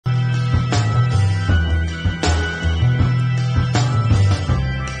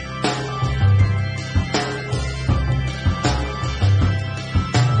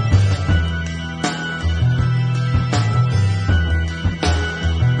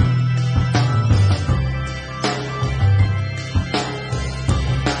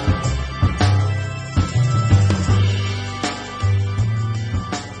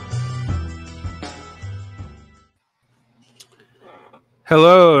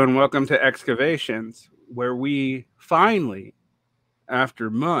Hello and welcome to Excavations, where we finally, after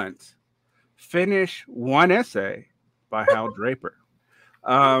months, finish one essay by Hal Draper.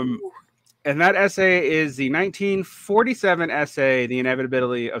 And that essay is the 1947 essay, The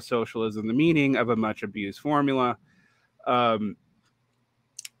Inevitability of Socialism, the Meaning of a Much Abused Formula,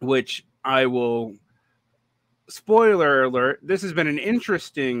 which I will... Spoiler alert, this has been an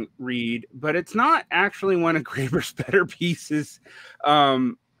interesting read, but it's not actually one of Graeber's better pieces.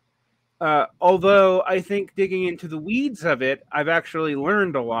 Although I think digging into the weeds of it, I've actually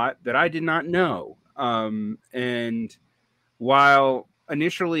learned a lot that I did not know. And while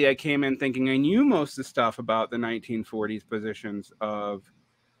initially I came in thinking I knew most of the stuff about the 1940s positions of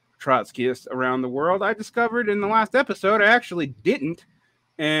Trotskyists around the world, I discovered in the last episode I actually didn't.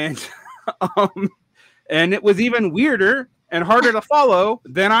 And and it was even weirder and harder to follow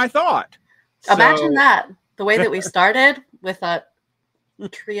than I thought. Imagine that. The way that we started with a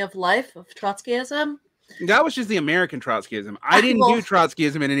tree of life of Trotskyism. That was just the American Trotskyism. I didn't do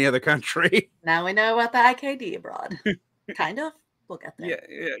Trotskyism in any other country. Now we know about the IKD abroad. Kind of. We'll get there.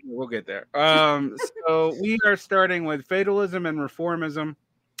 Yeah, we'll get there. So we are starting with fatalism and reformism,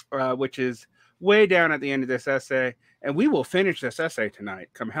 which is way down at the end of this essay. And we will finish this essay tonight,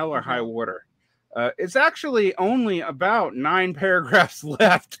 come hell or high water. It's actually only about 9 paragraphs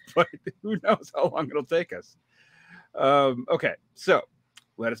left, but who knows how long it'll take us. Okay, so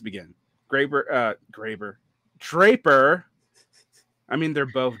let us begin. Draper. I mean, they're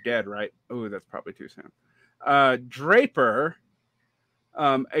both dead, right? Oh, that's probably too soon. Draper,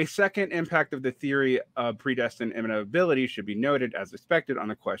 a second impact of the theory of predestined inevitability should be noted as expected on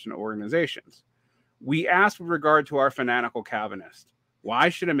the question of organizations. We ask with regard to our fanatical Calvinist, why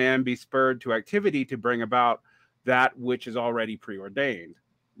should a man be spurred to activity to bring about that which is already preordained?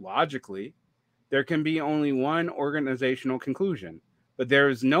 Logically, there can be only one organizational conclusion, but there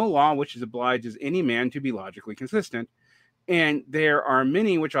is no law which obliges any man to be logically consistent, and there are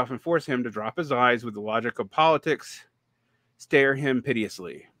many which often force him to drop his eyes with the logic of politics, stare him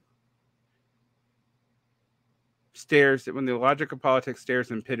piteously. When the logic of politics stares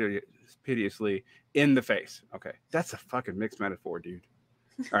him piteously in the face. Okay, that's a fucking mixed metaphor, dude.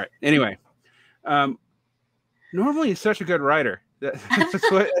 All right. Anyway, normally he's such a good writer. That's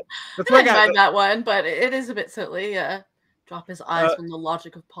what I got. Find that one, but it is a bit silly. Drop his eyes when the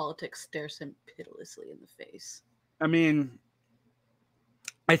logic of politics stares him pitilessly in the face. I mean,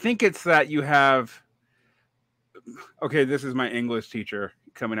 I think it's that you have. Okay, this is my English teacher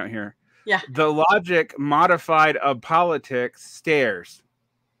coming out here. Yeah. The logic modified of politics stares.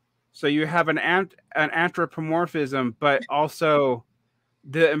 So you have an anthropomorphism, but also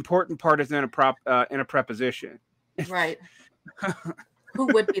the important part is in a preposition. Right. Who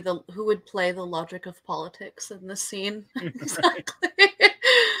would play the logic of politics in this scene? Exactly.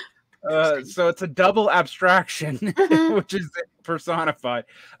 So it's a double abstraction, which is personified.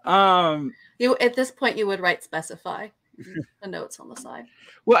 At this point you would write specify the notes on the side.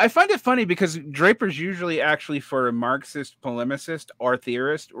 Well, I find it funny because Draper's usually actually, for a Marxist polemicist or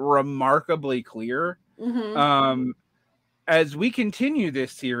theorist, remarkably clear. Mm-hmm. As we continue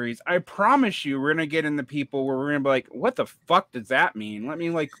this series, I promise you we're going to get in the people where we're going to be like, what the fuck does that mean? Let me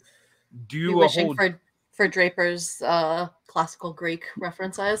do a whole... for Draper's classical Greek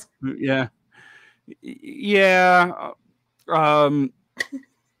references. Yeah. Yeah.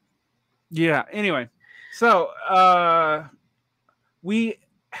 Anyway, so we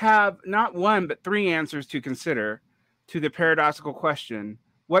have not one, but 3 answers to consider to the paradoxical question,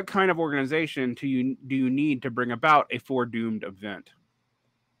 what kind of organization do you need to bring about a foredoomed event?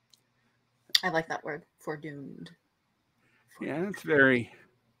 I like that word, foredoomed. Yeah, that's very...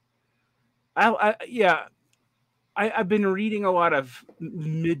 I've been reading a lot of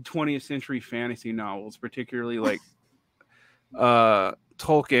mid-20th century fantasy novels, particularly like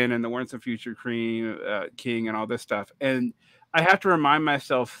Tolkien and the Once and Future King and all this stuff. And I have to remind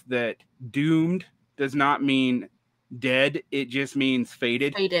myself that doomed does not mean dead. It just means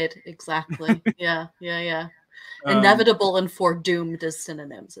fated. Fated, exactly. Yeah. Inevitable and foredoomed as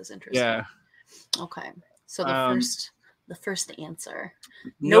synonyms is interesting. Yeah. Okay. So the first answer.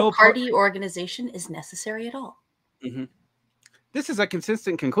 No party organization is necessary at all. Mm-hmm. This is a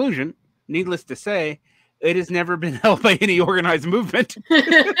consistent conclusion. Needless to say, it has never been held by any organized movement.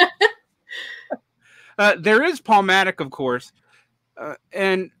 There is Palmatic, of course,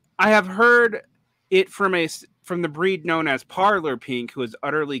 and I have heard it from the breed known as Parlor Pink, who is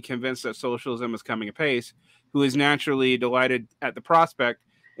utterly convinced that socialism is coming apace, who is naturally delighted at the prospect,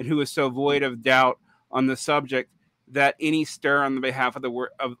 and who is so void of doubt on the subject that any stir on the behalf of the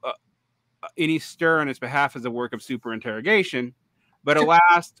work of any stir on his behalf is a work of superinterrogation. But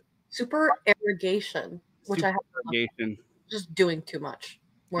alas, super irrigation, which I have irrigation. Just doing too much,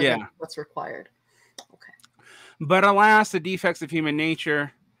 more than what's required. Okay. But alas, the defects of human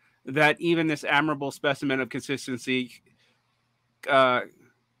nature, that even this admirable specimen of consistency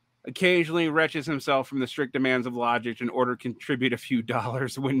occasionally wrenches himself from the strict demands of logic in order to contribute a few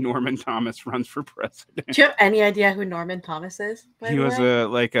dollars when Norman Thomas runs for president. Do you have any idea who Norman Thomas is? He was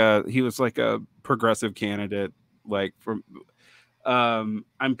like a progressive candidate, like from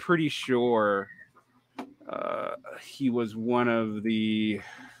I'm pretty sure he was one of the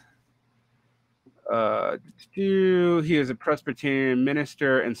he was a Presbyterian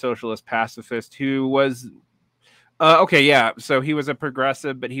minister and socialist pacifist who was so he was a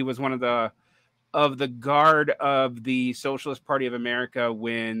progressive, but he was one of the guard of the Socialist Party of America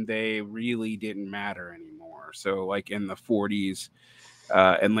when they really didn't matter anymore. So like in the 40s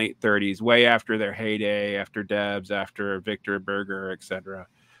and late 30s, way after their heyday, after Debs, after Victor Berger, etc.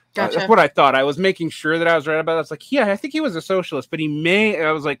 Gotcha. That's what I thought. I was making sure that I was right about it. I was like, yeah, I think he was a socialist, but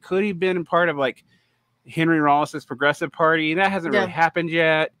I was like, could he have been part of like Henry Rawls's Progressive Party? That hasn't really happened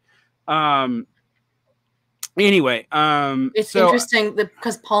yet. Anyway, it's interesting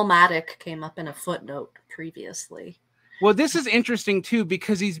because Paul Maddock came up in a footnote previously. Well, this is interesting too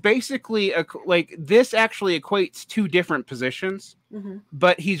because he's basically like this actually equates two different positions,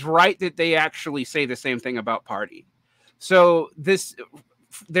 but he's right that they actually say the same thing about party. So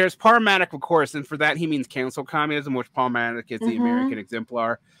there's Paul Maddock, of course, and for that he means cancel communism, which Paul Maddock is the American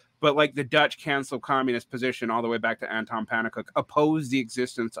exemplar. But like the Dutch cancel communist position all the way back to Anton Pannekoek opposed the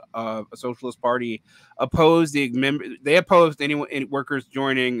existence of a socialist party, they opposed any workers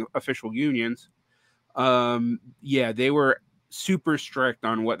joining official unions. They were super strict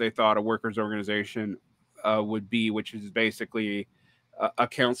on what they thought a workers' organization would be, which is basically a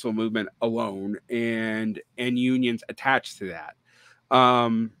council movement alone and unions attached to that.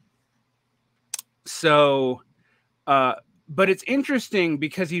 But it's interesting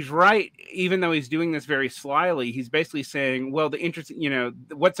because he's right, even though he's doing this very slyly. He's basically saying, well,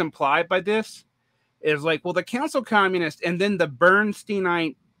 what's implied by this is like, well, the council communist and then the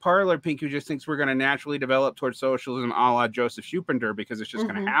Bernsteinite parlor pink who just thinks we're going to naturally develop towards socialism a la Joseph Schupender because it's just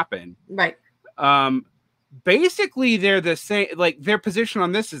going to happen. Right. Basically, they're the same. Like their position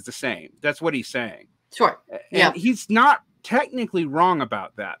on this is the same. That's what he's saying. Sure. And he's not technically wrong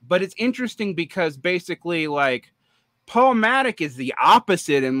about that. But it's interesting because basically, like, Paul Maddock is the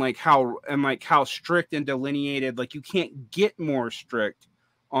opposite and how strict and delineated, like you can't get more strict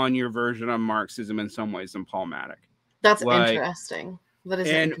on your version of Marxism in some ways than Paul Maddock. That's interesting. That is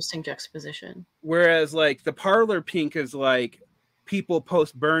an interesting juxtaposition. Whereas like the parlor pink is like people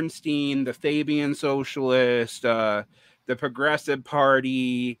post Bernstein, the Fabian socialist, the Progressive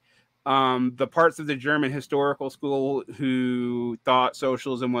Party, the parts of the German historical school who thought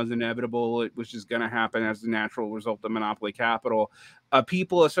socialism was inevitable, it was just going to happen as a natural result of monopoly capital.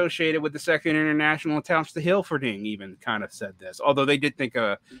 People associated with the Second International attached to Hilferding even kind of said this, although they did think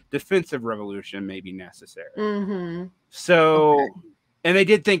a defensive revolution may be necessary. So, and they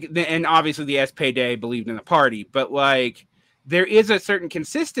did think, and obviously the SPD believed in the party, but like, there is a certain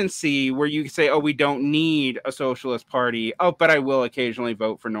consistency where you say, oh, we don't need a socialist party. Oh, but I will occasionally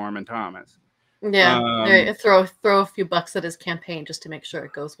vote for Norman Thomas. Yeah, throw a few bucks at his campaign just to make sure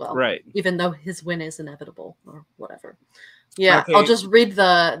it goes well. Right. Even though his win is inevitable or whatever. Yeah, okay. I'll just read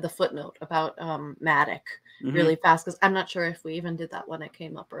the footnote about Maddock really fast because I'm not sure if we even did that when it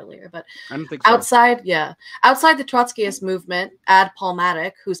came up earlier. But I don't think so. outside the Trotskyist movement, add Paul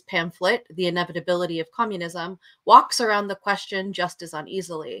Maddock, whose pamphlet, The Inevitability of Communism, walks around the question just as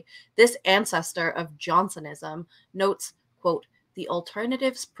uneasily. This ancestor of Johnsonism notes, quote, the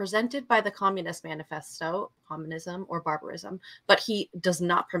alternatives presented by the Communist Manifesto, communism or barbarism, but he does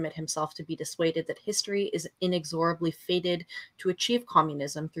not permit himself to be dissuaded that history is inexorably fated to achieve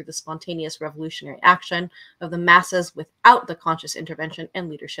communism through the spontaneous revolutionary action of the masses without the conscious intervention and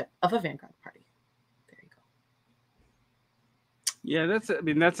leadership of a vanguard party. There you go. Yeah,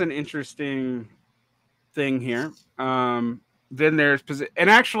 that's an interesting thing here. Then there's, and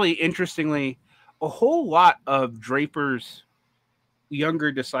actually, interestingly, a whole lot of Draper's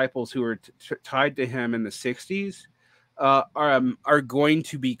younger disciples who are tied to him in the 60s are going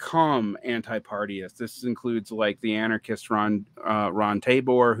to become anti-partyists. This includes like the anarchist Ron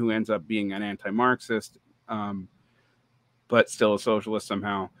Tabor, who ends up being an anti-Marxist, but still a socialist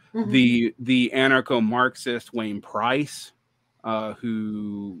somehow. The anarcho-Marxist Wayne Price,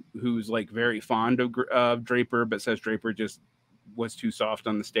 who's like very fond of Draper, but says Draper just was too soft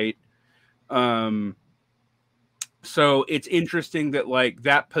on the state. So it's interesting that like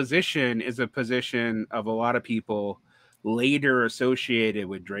that position is a position of a lot of people later associated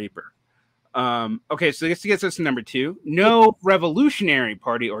with Draper. Okay, so this gets us to number 2. No revolutionary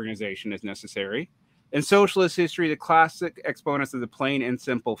party organization is necessary. In socialist history, the classic exponents of the plain and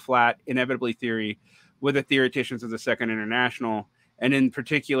simple flat inevitably theory were the theoreticians of the Second International, and in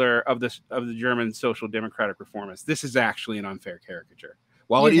particular of the German social democratic reformists. This is actually an unfair caricature.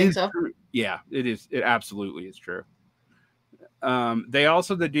 While it is true, yeah, it is. It absolutely is true. They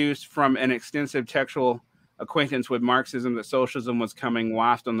also deduced from an extensive textual acquaintance with Marxism that socialism was coming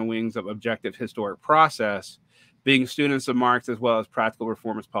waft on the wings of objective historic process. Being students of Marx as well as practical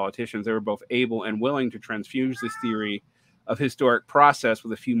reformist politicians, they were both able and willing to transfuse this theory of historic process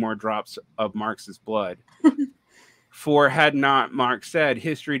with a few more drops of Marx's blood. For had not Marx said,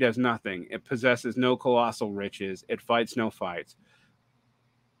 history does nothing. It possesses no colossal riches. It fights no fights.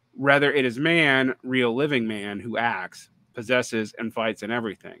 Rather, it is man, real living man, who acts, possesses, and fights in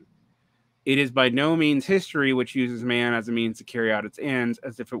everything. It is by no means history which uses man as a means to carry out its ends,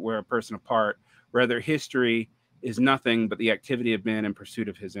 as if it were a person apart. Rather, history is nothing but the activity of man in pursuit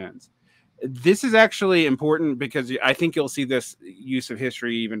of his ends. This is actually important because I think you'll see this use of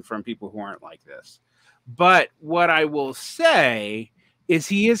history even from people who aren't like this. But what I will say is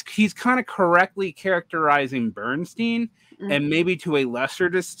he's kind of correctly characterizing Bernstein, and maybe to a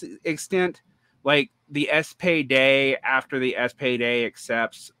lesser extent, like the SPD after the SPD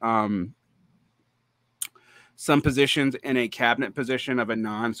accepts some positions in a cabinet position of a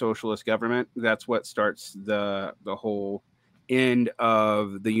non-socialist government. That's what starts the whole end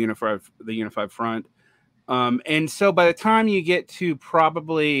of the unified front. And so by the time you get to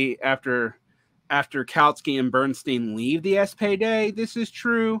probably after Kautsky and Bernstein leave the SPD, this is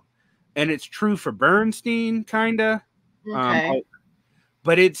true. And it's true for Bernstein, kind of. Okay.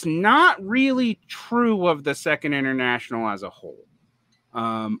 But it's not really true of the Second International as a whole.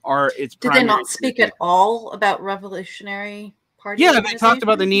 Did they not speak at all about revolutionary party? Yeah, they talked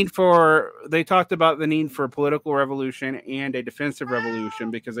about the need for political revolution and a defensive revolution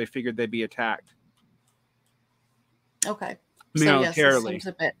because they figured they'd be attacked. Okay. So yes, this seems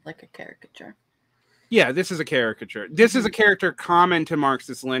a bit like a caricature. Yeah, this is a caricature. This is a character common to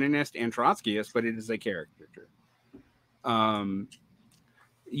Marxist, Leninist, and Trotskyist, but it is a caricature.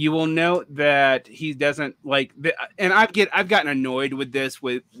 You will note that he doesn't like, and I've gotten annoyed with this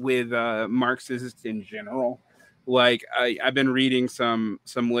with Marxists in general. Like I've been reading some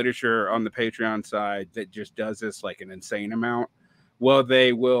literature on the Patreon side that just does this like an insane amount. Well,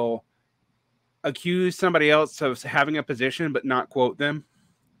 they will accuse somebody else of having a position but not quote them,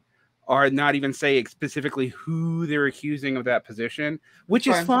 or not even say specifically who they're accusing of that position, which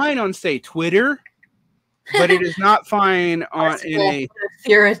is fine on, say, Twitter. But it is not fine on in a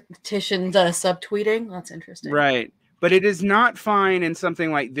theoretician subtweeting. That's interesting, right? But it is not fine in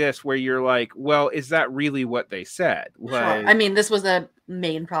something like this where you're like, well, is that really what they said? Like, sure. I mean, this was a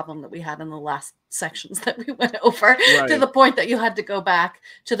main problem that we had in the last sections that we went over, to the point that you had to go back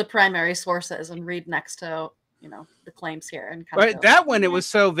to the primary sources and read next to the claims here. And but that one, it was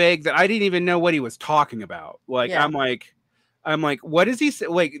so vague that I didn't even know what he was talking about. Like, yeah. I'm like, what is he say?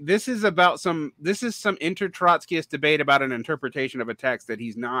 Like, this is some inter-Trotskyist debate about an interpretation of a text that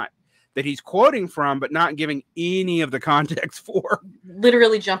he's quoting from, but not giving any of the context for.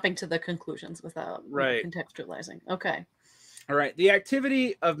 Literally jumping to the conclusions without contextualizing. Okay. All right. The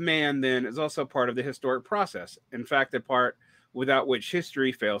activity of man, then, is also part of the historic process. In fact, a part without which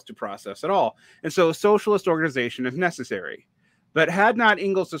history fails to process at all. And so a socialist organization is necessary. But had not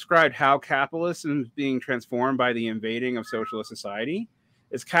Engels described how capitalism is being transformed by the invading of socialist society?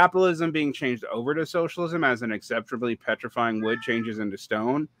 Is capitalism being changed over to socialism as an exceptionally petrifying wood changes into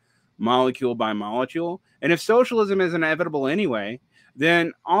stone, molecule by molecule? And if socialism is inevitable anyway,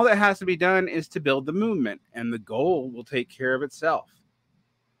 then all that has to be done is to build the movement, and the goal will take care of itself.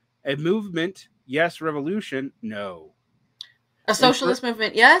 A movement, yes. Revolution, no. A socialist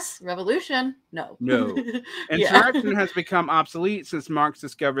movement, yes. Revolution, no. No. Insurrection has become obsolete since Marx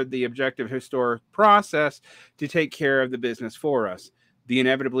discovered the objective historic process to take care of the business for us. The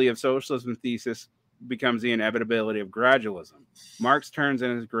inevitability of socialism thesis becomes the inevitability of gradualism. Marx turns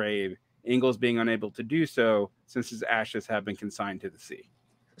in his grave, Engels being unable to do so since his ashes have been consigned to the sea.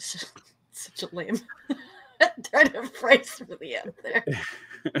 Such a lame turn of phrase for the end there.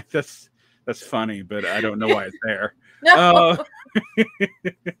 That's funny, but I don't know why it's there. No.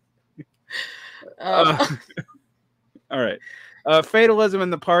 All right. Fatalism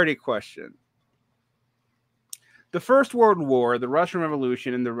and the party question. The First World War, the Russian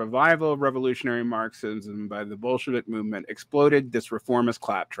Revolution, and the revival of revolutionary Marxism by the Bolshevik movement exploded this reformist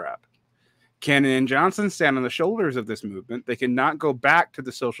claptrap. Kennan and Johnson stand on the shoulders of this movement. They cannot go back to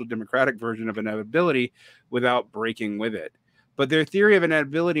the social democratic version of inevitability without breaking with it. But their theory of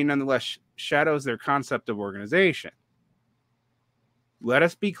inevitability nonetheless shadows their concept of organization. Let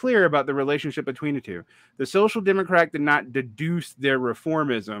us be clear about the relationship between the two. The social democrat did not deduce their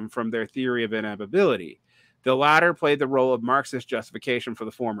reformism from their theory of inevitability. The latter played the role of Marxist justification for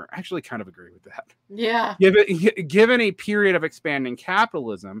the former. I actually kind of agree with that. Yeah. Given a period of expanding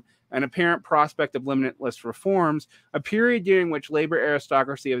capitalism, an apparent prospect of limitless reforms, a period during which labor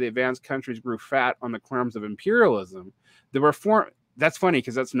aristocracy of the advanced countries grew fat on the crumbs of imperialism, the reform... That's funny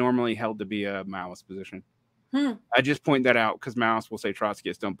because that's normally held to be a Maoist position. I just point that out because Maoists will say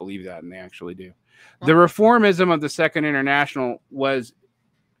Trotskyists don't believe that, and they actually do. The reformism of the Second International was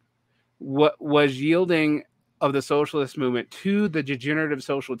yielding of the socialist movement to the degenerative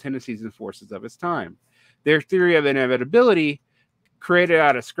social tendencies and forces of its time. Their theory of inevitability, created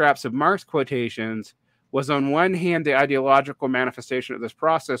out of scraps of Marx quotations, was on one hand the ideological manifestation of this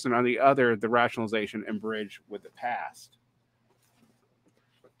process, and on the other the rationalization and bridge with the past.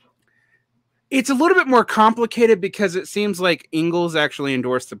 It's a little bit more complicated because it seems like Engels actually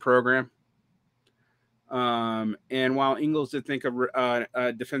endorsed the program. And while Engels did think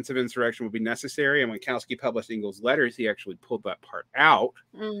a defensive insurrection would be necessary, and when Kautsky published Engels' letters, he actually pulled that part out.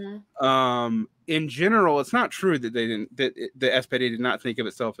 In general, it's not true that the SPD did not think of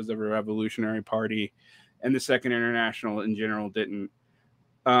itself as a revolutionary party, and the Second International in general didn't.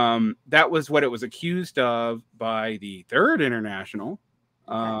 That was what it was accused of by the Third International.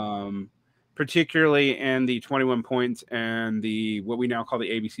 Particularly in the 21 points and the what we now call the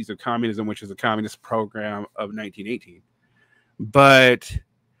ABCs of communism, which is a communist program of 1918. But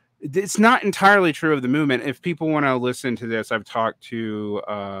it's not entirely true of the movement. If people want to listen to this, I've talked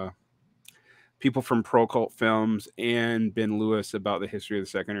to people from Pro Cult Films and Ben Lewis about the history of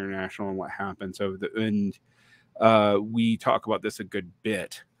the Second International and what happened. So, we talk about this a good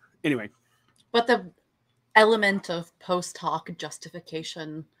bit. Anyway. But the element of post hoc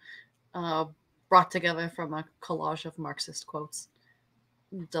justification brought together from a collage of Marxist quotes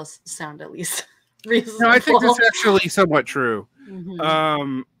does sound at least reasonable. No, I think that's actually somewhat true.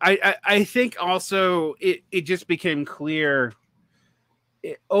 I think also it just became clear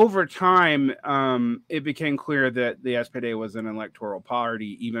over time. It became clear that the SPD was an electoral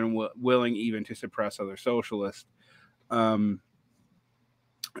party, even willing even to suppress other socialists. And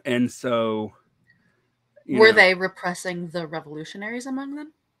so, were they repressing the revolutionaries among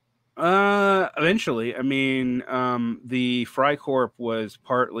them? Eventually, I mean, the Freikorps was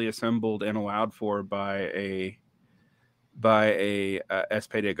partly assembled and allowed for by a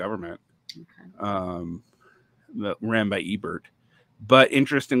SPD government, ran by Ebert. But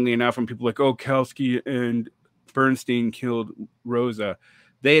interestingly enough, when people are like, oh, Kautsky and Bernstein killed Rosa,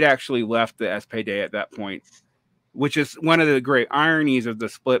 they'd actually left the SPD at that point, which is one of the great ironies of the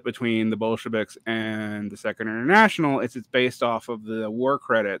split between the Bolsheviks and the Second International. It's based off of the war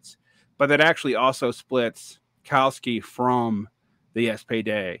credits, but that actually also splits Kautsky from the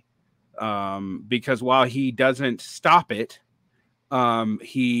SPD, because while he doesn't stop it,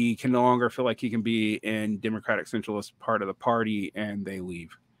 he can no longer feel like he can be in Democratic Centralist part of the party, and they leave.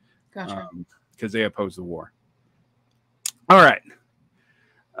 Gotcha. Because they oppose the war. All right.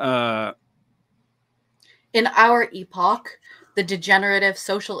 In our epoch, the degenerative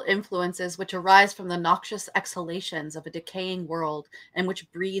social influences which arise from the noxious exhalations of a decaying world and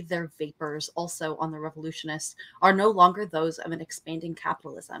which breathe their vapors also on the revolutionists are no longer those of an expanding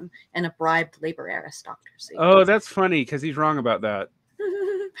capitalism and a bribed labor aristocracy. Oh, that's funny because he's wrong about that.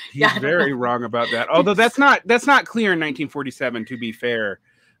 He's very wrong about that. Although that's not clear in 1947, to be fair.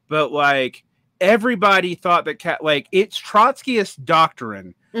 But like everybody thought that it's Trotskyist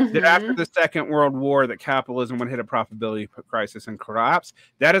doctrine that after the Second World War that capitalism would hit a profitability crisis and collapse.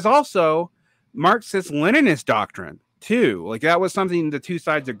 That is also Marxist-Leninist doctrine too. Like that was something the two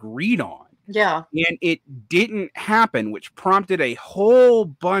sides agreed on. Yeah. And it didn't happen, which prompted a whole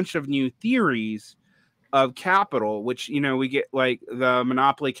bunch of new theories of capital, which, you know, we get like the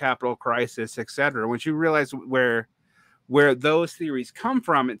monopoly capital crisis, etc. Once you realize where those theories come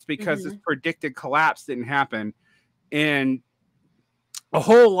from, it's because this predicted collapse didn't happen. And a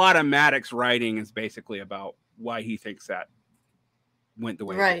whole lot of Maddox's writing is basically about why he thinks that went the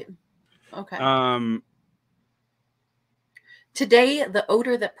way it did. Okay. Today, the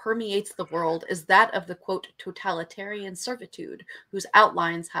odor that permeates the world is that of the, quote, totalitarian servitude, whose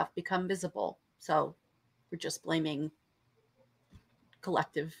outlines have become visible. So we're just blaming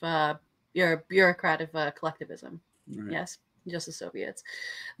collective, bureaucratic collectivism. Right. Yes. just the Soviets.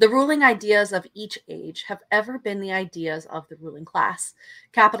 The ruling ideas of each age have ever been the ideas of the ruling class.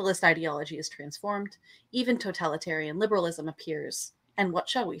 Capitalist ideology is transformed. Even totalitarian liberalism appears. And what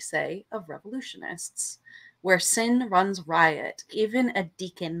shall we say of revolutionists? Where sin runs riot, even a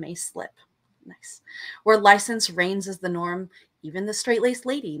deacon may slip. Nice. Where license reigns as the norm, even the straight-laced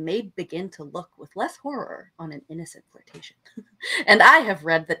lady may begin to look with less horror on an innocent flirtation. And I have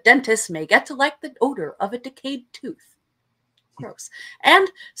read that dentists may get to like the odor of a decayed tooth. Gross. And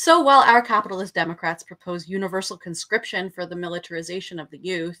so while our capitalist Democrats propose universal conscription for the militarization of the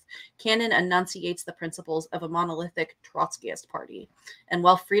youth, Cannon enunciates the principles of a monolithic Trotskyist party. And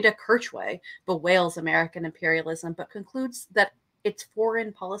while Frida Kirchway bewails American imperialism but concludes that its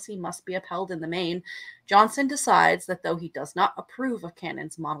foreign policy must be upheld in the main, Johnson decides that though he does not approve of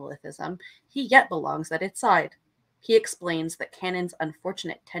Cannon's monolithism, he yet belongs at its side. He explains that Cannon's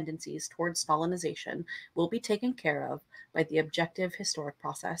unfortunate tendencies towards Stalinization will be taken care of by the objective historic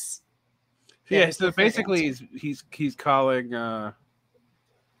process. Yeah, so basically he's calling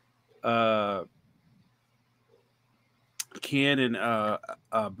Cannon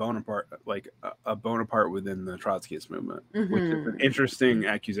Bonaparte, like a Bonaparte within the Trotskyist movement, which is an interesting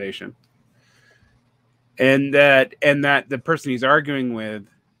accusation. And that the person he's arguing with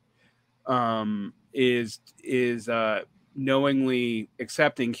is knowingly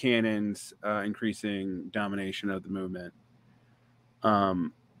accepting Cannon's increasing domination of the movement.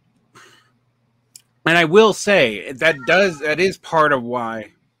 And I will say that is part of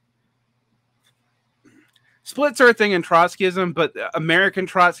why splits are a thing in Trotskyism, but American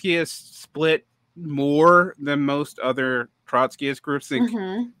Trotskyists split more than most other Trotskyist groups.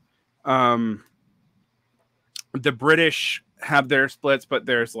 The British have their splits, but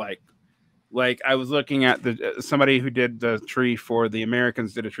there's like I was looking at somebody who did the tree for the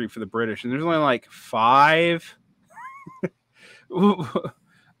Americans did a tree for the British, and there's only like 5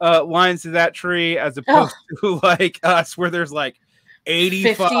 lines to that tree as opposed to like us where there's like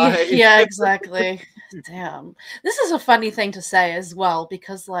 85. 50. Yeah, exactly. Damn. This is a funny thing to say as well,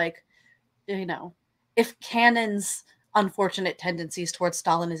 because like, you know, if Cannon's unfortunate tendencies towards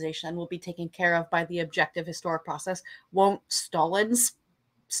Stalinization will be taken care of by the objective historic process, won't Stalin's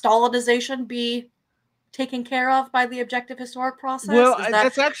Stalinization be taken care of by the objective historic process? Well,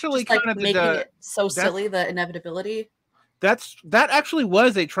 that's actually kind of making it so silly, the inevitability. That actually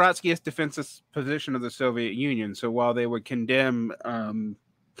was a Trotskyist defensive position of the Soviet Union. So while they would condemn the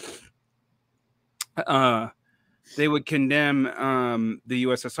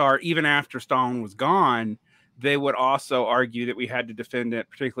USSR even after Stalin was gone, they would also argue that we had to defend it,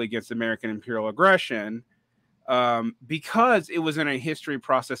 particularly against American imperial aggression, because it was in a history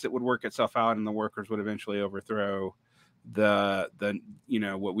process that would work itself out, and the workers would eventually overthrow the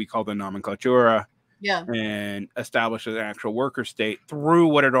what we call the nomenclatura. Yeah. And establish an actual worker state through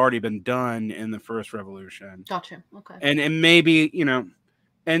what had already been done in the first revolution. Gotcha. Okay. And maybe,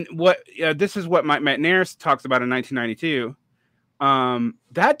 and what this is what Mike McNair talks about in 1992.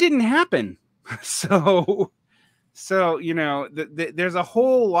 That didn't happen. So there's a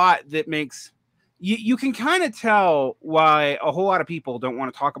whole lot that makes you can kind of tell why a whole lot of people don't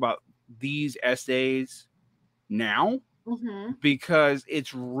want to talk about these essays now, because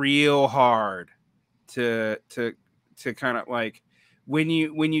it's real hard to kind of like when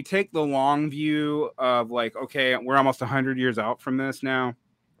you take the long view of like, okay, we're almost 100 years out from this now,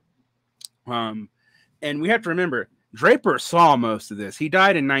 and we have to remember Draper saw most of this. He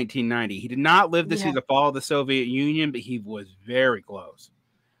died in 1990. He did not live to see the fall of the Soviet Union, but he was very close.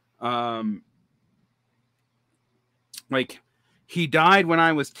 Like he died when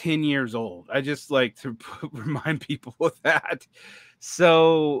I was 10 years old. I just like to remind people of that.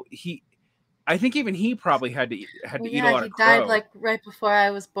 So I think even he probably had to eat a lot of crow. He died like right before I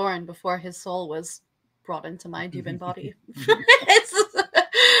was born, before his soul was brought into my Dubin body.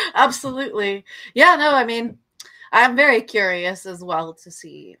 Absolutely. Yeah, no, I mean, I'm very curious as well to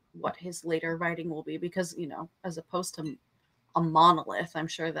see what his later writing will be, because, as opposed to a monolith, I'm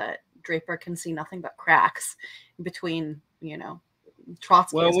sure that Draper can see nothing but cracks between,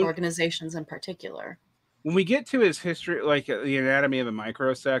 Trotskyist organizations in particular. When we get to his history, like the anatomy of a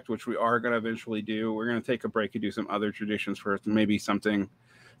microsect, which we are going to eventually do, we're going to take a break and do some other traditions first, and maybe something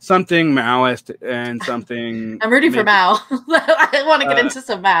Maoist and something. I'm rooting for Mao. I want to get into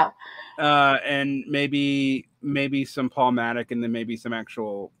some Mao. And maybe some Paul Matic, and then maybe some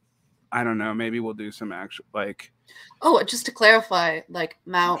actual. I don't know. Maybe we'll do some actual like. Oh, just to clarify, like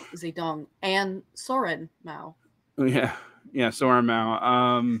Mao Zedong and Soren Mao. Yeah, Soren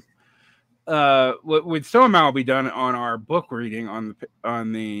Mao. With Mao will be done on our book reading on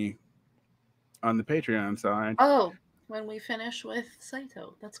the Patreon side. Oh, when we finish with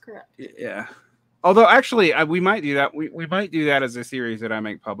Saito. That's correct. Yeah. Although actually, we might do that. We might do that as a series that I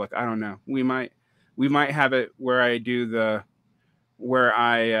make public. I don't know. We might have it where I do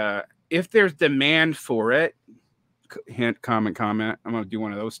if there's demand for it. Hint, comment. I'm gonna do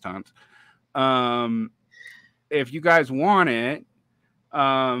one of those stunts. If you guys want it,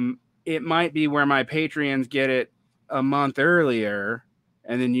 it might be where my Patreons get it a month earlier,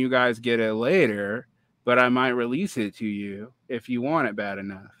 and then you guys get it later. But I might release it to you if you want it bad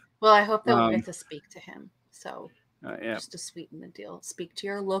enough. Well, I hope that we'll get to speak to him. So, yeah. Just to sweeten the deal, speak to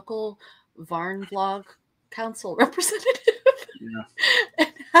your local Varn vlog council representative. Yeah.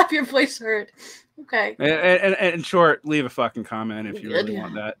 And have your voice heard. Okay. And in short, leave a fucking comment if you really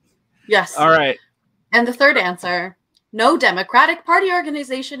want that. Yes. All right. And the third answer, no Democratic Party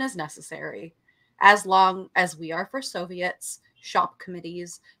organization is necessary, as long as we are for Soviets, shop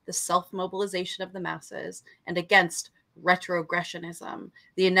committees, the self-mobilization of the masses, and against retrogressionism.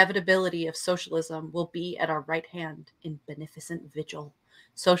 The inevitability of socialism will be at our right hand in beneficent vigil.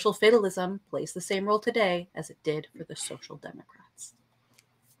 Social fatalism plays the same role today as it did for the Social Democrats.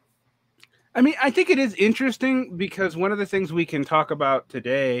 I mean, I think it is interesting because one of the things we can talk about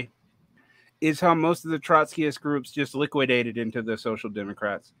today is how most of the Trotskyist groups just liquidated into the Social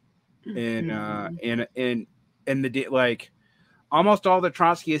Democrats, and almost all the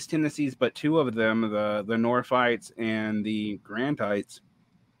Trotskyist tendencies, but two of them, the Northites and the Grantites,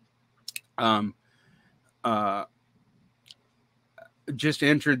 just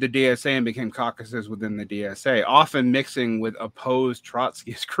entered the DSA and became caucuses within the DSA, often mixing with opposed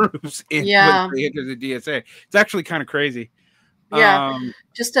Trotskyist groups when they entered the DSA. It's actually kind of crazy. Yeah,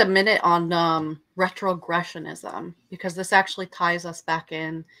 just a minute on retrogressionism, because this actually ties us back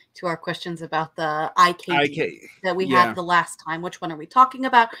in to our questions about the IKD that we had the last time. Which one are we talking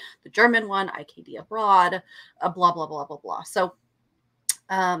about? The German one, IKD abroad, blah, blah, blah, blah, blah. So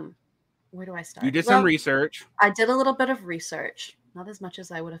where do I start? You did some research. I did a little bit of research. Not as much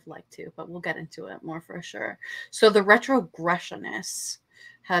as I would have liked to, but we'll get into it more for sure. So the retrogressionists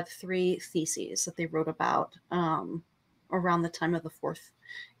had 3 theses that they wrote about around the time of the Fourth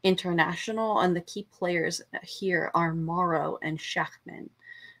International, and the key players here are Morrow and Schachmann.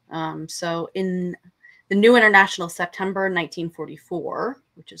 So in the New International, September 1944,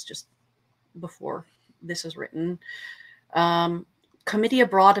 which is just before this is written, Committee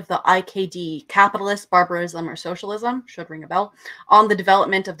Abroad of the IKD, Capitalist, Barbarism, or Socialism, should ring a bell, on the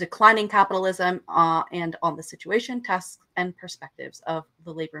development of declining capitalism and on the situation, tasks, and perspectives of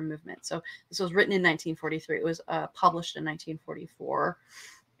the labor movement. So this was written in 1943. It was published in 1944.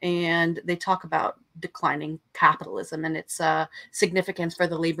 And they talk about declining capitalism and its significance for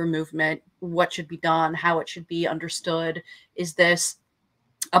the labor movement, what should be done, how it should be understood. Is this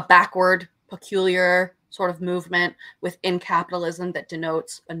a backward, peculiar sort of movement within capitalism that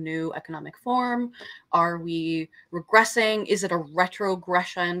denotes a new economic form? Are we regressing? Is it a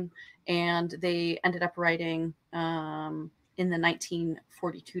retrogression? And they ended up writing in the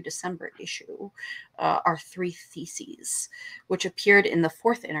 1942 December issue are 3 theses, which appeared in the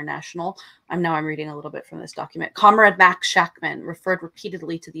Fourth International. I'm reading a little bit from this document. Comrade Max Schachmann referred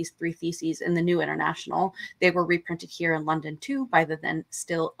repeatedly to these 3 theses in the New International. They were reprinted here in London too by the then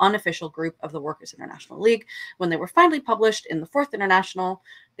still unofficial group of the Workers' International League. When they were finally published in the Fourth International,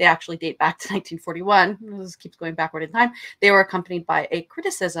 they actually date back to 1941. This keeps going backward in time. They were accompanied by a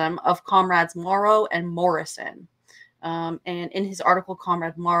criticism of comrades Morrow and Morrison. And in his article,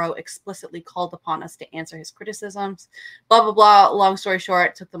 Comrade Morrow explicitly called upon us to answer his criticisms. Blah, blah, blah. Long story short,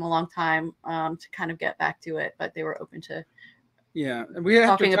 it took them a long time to kind of get back to it, but they were open to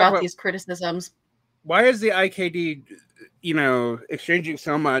talking about these criticisms. Why is the IKD, exchanging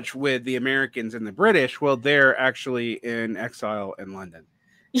so much with the Americans and the British? Well, they're actually in exile in London,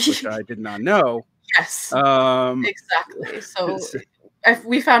 which I did not know. Yes, exactly. So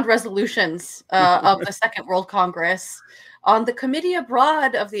we found resolutions of the Second World Congress on the Committee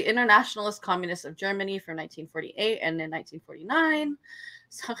Abroad of the Internationalist Communists of Germany from 1948 and in 1949.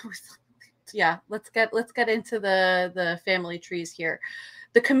 So yeah, let's get into the family trees here.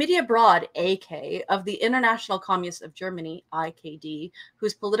 The Committee Abroad, AK, of the International Communists of Germany, IKD,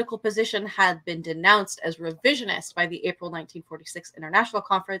 whose political position had been denounced as revisionist by the April 1946 International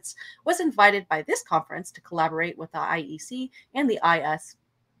Conference, was invited by this conference to collaborate with the IEC and the IS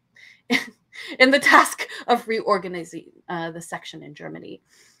in the task of reorganizing the section in Germany.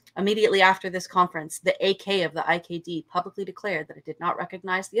 Immediately after this conference, the AK of the IKD publicly declared that it did not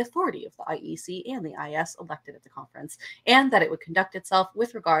recognize the authority of the IEC and the IS elected at the conference, and that it would conduct itself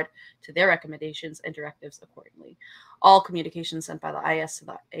with regard to their recommendations and directives accordingly. All communications sent by the IS to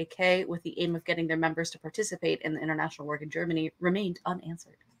the AK with the aim of getting their members to participate in the international work in Germany remained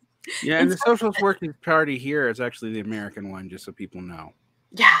unanswered. Yeah, and the Socialist Working Party here is actually the American one, just so people know.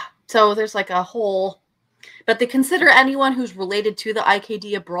 Yeah, so there's like a whole... But they consider anyone who's related to the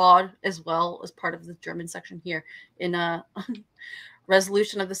IKD abroad as well as part of the German section here in a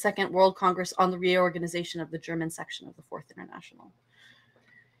resolution of the Second World Congress on the reorganization of the German section of the Fourth International.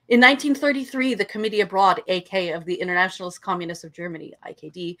 In 1933, the Committee Abroad, AK, of the Internationalist Communists of Germany,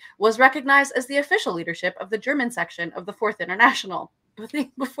 IKD, was recognized as the official leadership of the German section of the Fourth International.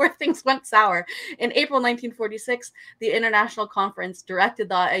 Before things went sour, in April 1946, the International Conference directed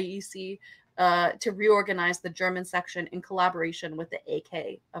the IEC to reorganize the German section in collaboration with the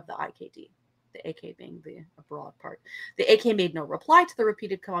AK of the IKD, the AK being the abroad part. The AK made no reply to the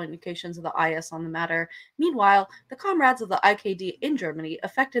repeated communications of the IS on the matter. Meanwhile, the comrades of the IKD in Germany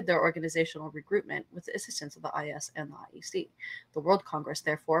effected their organizational recruitment with the assistance of the IS and the IEC. The World Congress,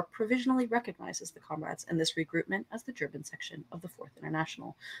 therefore, provisionally recognizes the comrades in this recruitment as the German section of the Fourth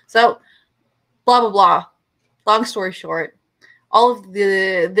International. So, blah, blah, blah. Long story short, all of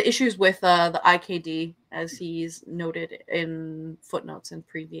the issues with the IKD, as he's noted in footnotes in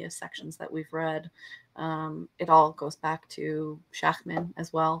previous sections that we've read, it all goes back to Schachmann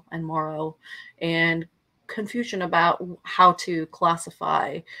as well and Morrow, and confusion about how to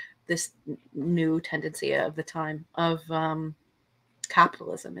classify this new tendency of the time of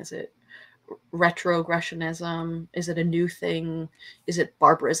capitalism. Is it retrogressionism? Is it a new thing? Is it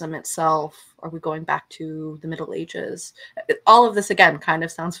barbarism itself? Are we going back to the Middle Ages? All of this, again, kind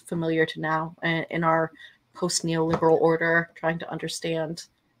of sounds familiar to now in our post-neoliberal order, trying to understand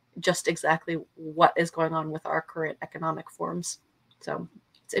just exactly what is going on with our current economic forms. So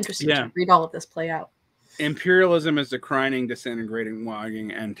it's interesting to read all of this play out. Imperialism is declining, disintegrating,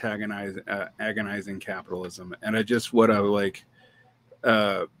 wagging, agonizing capitalism. And I just what I like...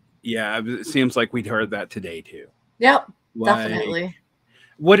 yeah, it seems like we'd heard that today too. Yep, definitely.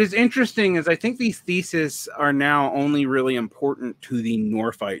 What is interesting is I think these theses are now only really important to the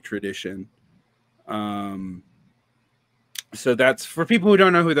Northite tradition. So that's, for people who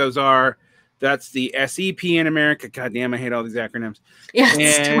don't know who those are, that's the SEP in America. God damn, I hate all these acronyms. Yeah,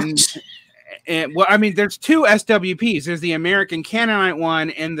 and well, I mean, there's two SWPs. There's the American Canaanite one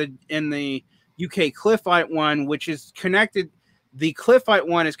and the UK Cliffite one, which is connected. The Cliffite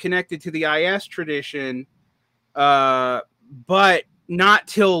one is connected to the IS tradition, but not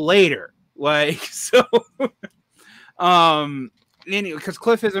till later. Like, so, anyway, because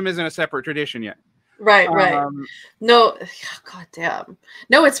Cliffism isn't a separate tradition yet. Right. No, God damn.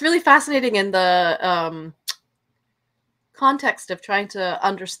 No, it's really fascinating in the context of trying to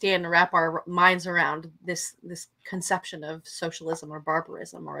understand and wrap our minds around this conception of socialism or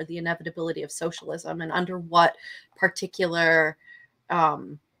barbarism, or the inevitability of socialism, and under what particular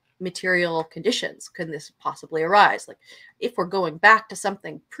material conditions can this possibly arise. Like, if we're going back to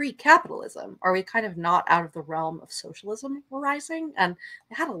something pre-capitalism, are we kind of not out of the realm of socialism arising? And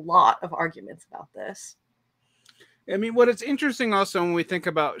they had a lot of arguments about this. I mean, what is interesting also when we think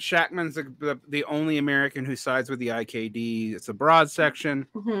about Schachmann's the only American who sides with the IKD. It's a broad section.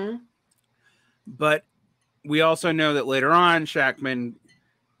 Mm-hmm. But we also know that later on, Schachmann,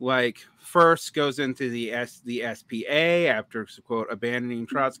 like, first goes into the SPA after, quote, abandoning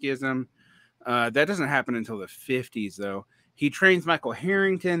Trotskyism. That doesn't happen until the 50s, though. He trains Michael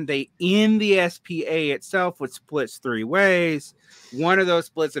Harrington. They in the SPA itself, which splits three ways. One of those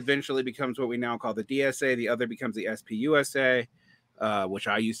splits eventually becomes what we now call the DSA. The other becomes the SPUSA, which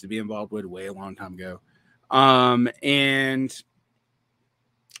I used to be involved with way a long time ago.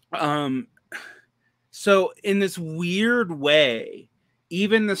 So in this weird way,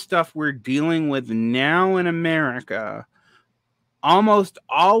 even the stuff we're dealing with now in America, almost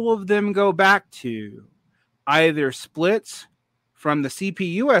all of them go back to either splits from the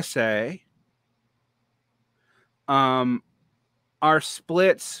CPUSA, are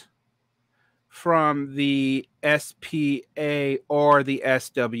splits from the SPA or the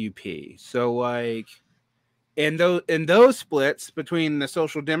SWP. So, like, in those splits between the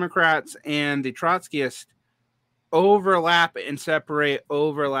Social Democrats and the Trotskyists overlap and separate,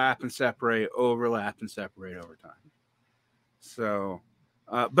 overlap and separate, overlap and separate over time. So,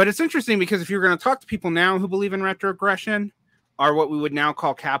 but it's interesting because if you're going to talk to people now who believe in retrogression, or what we would now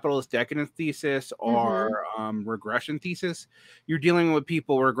call capitalist decadence thesis or regression thesis, you're dealing with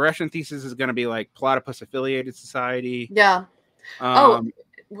people. Regression thesis is going to be like platypus affiliated society. Yeah.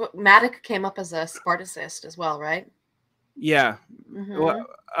 Matic came up as a Spartacist as well, right? Yeah.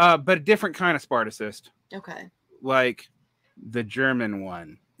 Mm-hmm. But a different kind of Spartacist. Okay. Like the German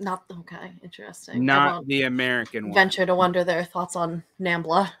one. Not okay. Interesting. Not the American one. Venture to wonder their thoughts on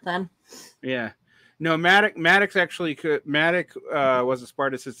Nambla then. Yeah. No, Maddox actually could. Maddox was a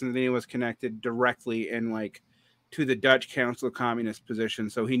Spartacist, and then he was connected directly in like to the Dutch Council of Communist position.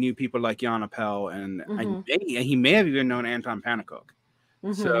 So he knew people like Jan Appel, and he may have even known Anton Pannekoek.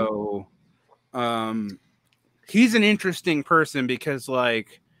 Mm-hmm. So he's an interesting person because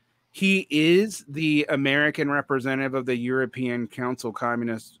like he is the American representative of the European Council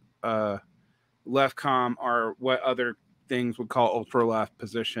Communist Leftcom, or what other things would call ultra left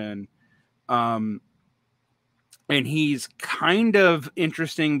position. And he's kind of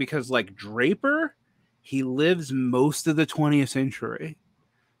interesting because like Draper, he lives most of the 20th century.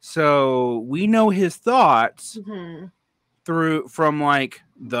 So we know his thoughts from like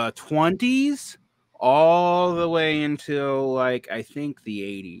the 20s all the way until like I think the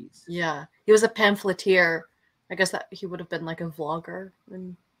 80s. Yeah, he was a pamphleteer. I guess that he would have been like a vlogger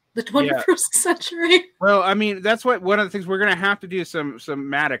in the 21st century. Well, I mean, that's what one of the things we're gonna have to do some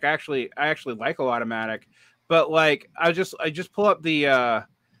Matic. I actually like a lot of Matic, but like I just pull up the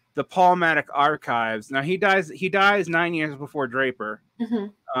Paul Matic archives. Now he dies 9 years before Draper.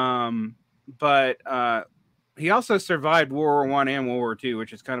 But he also survived World War I and World War II,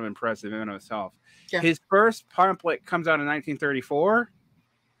 which is kind of impressive in and of itself. Yeah. His first pamphlet comes out in 1934.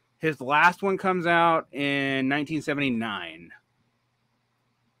 His last one comes out in 1979.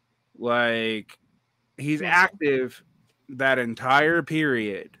 Like, he's active that entire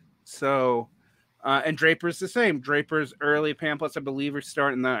period. So, and Draper's the same. Draper's early pamphlets, I believe, are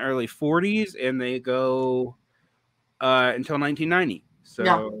start in the early 40s, and they go until 1990.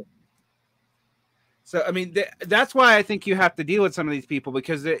 So, so I mean, that's why I think you have to deal with some of these people,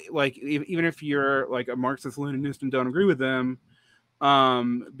 because like, even if you're like a Marxist-Leninist and don't agree with them,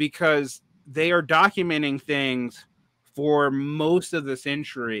 because they are documenting things for most of the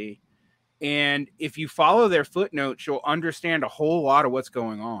century. And if you follow their footnotes, you'll understand a whole lot of what's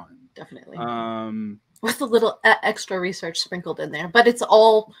going on. Definitely. With a little extra research sprinkled in there, but it's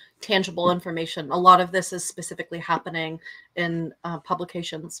all tangible information. A lot of this is specifically happening in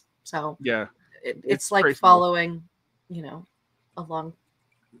publications. So yeah, it's like following, a long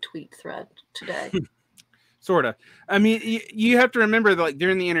tweet thread today. Sort of. I mean, you have to remember that, like,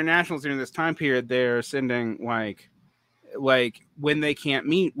 during the internationals during this time period, they're sending like when they can't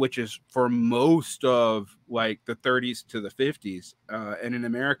meet, which is for most of like the 30s to the 50s, and in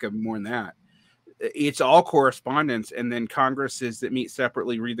America more than that, it's all correspondence, and then congresses that meet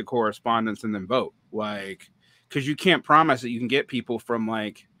separately read the correspondence and then vote, like, because you can't promise that you can get people from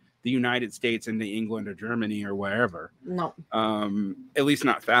like the United States into England or Germany or wherever. No. At least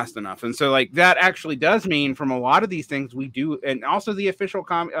not fast enough. And so like that actually does mean from a lot of these things we do, and also the official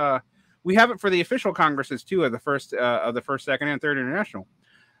we have it for the official congresses too, of the first, second, and third international.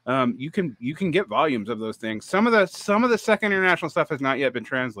 You can get volumes of those things. Some of the second international stuff has not yet been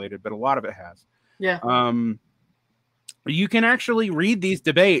translated, but a lot of it has. Yeah. You can actually read these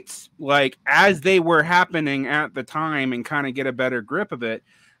debates like as they were happening at the time and kind of get a better grip of it.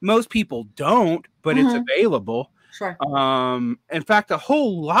 Most people don't, but it's available. Sure. In fact, a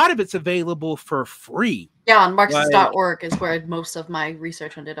whole lot of it's available for free. Yeah, on Marxist.org is where most of my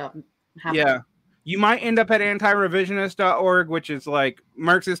research ended up happening. Yeah. You might end up at anti-revisionist.org, which is like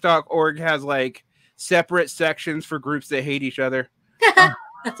Marxist.org has like separate sections for groups that hate each other.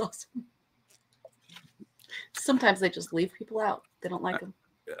 That's awesome. Sometimes they just leave people out. They don't like them.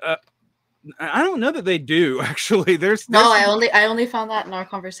 I don't know that they do, actually. There's I only found that in our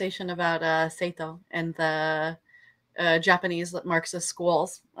conversation about Seito and the Japanese Marxist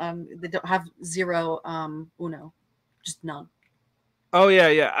schools. They don't have zero uno, just none. Oh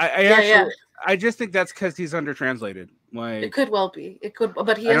yeah. I just think that's because he's undertranslated. Like, it could well be. It could,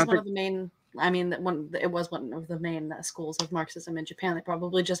 but he is one of the main. I mean, it was one of the main schools of Marxism in Japan. They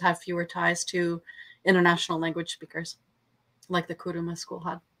probably just have fewer ties to international language speakers, like the Kuruma school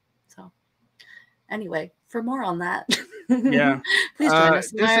had. So, anyway, for more on that, please join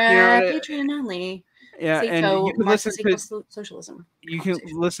us on our Patreon only. Yeah, and you can listen to Socialism. You can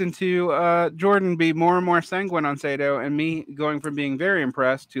listen to Jordin be more and more sanguine on Sato, and me going from being very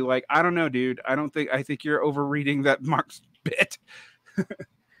impressed to like, I don't know, dude. I think you're overreading that Marx bit.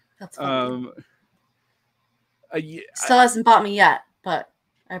 That's funny. Still hasn't bought me yet, but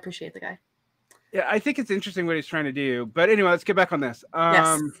I appreciate the guy. Yeah, I think it's interesting what he's trying to do. But anyway, let's get back on this.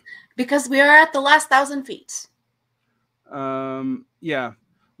 Yes, because we are at the last 1,000 feet. Yeah.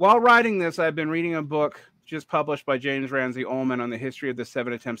 While writing this, I've been reading a book just published by James Ramsey Ullman on the history of the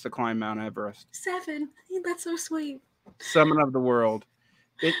 7 attempts to climb Mount Everest. 7. That's so sweet. Summit of the world.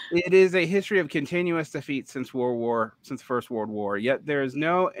 It is a history of continuous defeat since First World War. Yet there is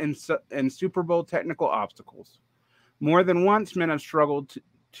no insuperable technical obstacles. More than once, men have struggled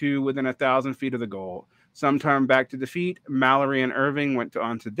to within 1,000 feet of the goal. Some turned back to defeat. Mallory and Irving went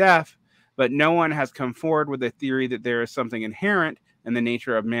on to death, but no one has come forward with a theory that there is something inherent in the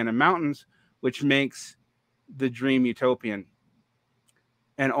nature of man and mountains, which makes the dream utopian.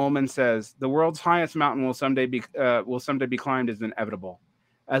 And Ullman says the world's highest mountain will someday be climbed is inevitable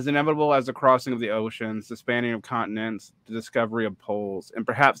as the crossing of the oceans, the spanning of continents, the discovery of poles, and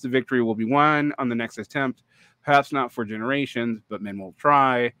perhaps the victory will be won on the next attempt. Perhaps not for generations, but men will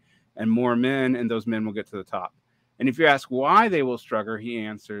try, and more men, and those men will get to the top. And if you ask why they will struggle, he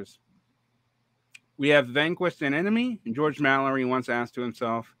answers, we have vanquished an enemy, and George Mallory once asked to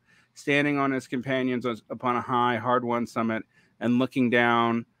himself, standing on his companions upon a high, hard-won summit and looking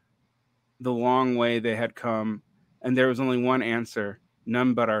down the long way they had come, and there was only one answer,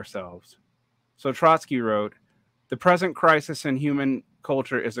 none but ourselves. So Trotsky wrote, the present crisis in human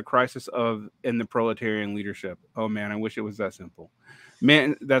culture is a crisis in the proletarian leadership. Oh man, I wish it was that simple.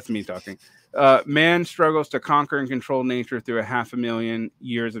 Man, that's me talking. Man struggles to conquer and control nature through 500,000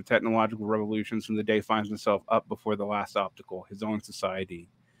 years of technological revolutions from the day finds himself up before the last obstacle, his own society,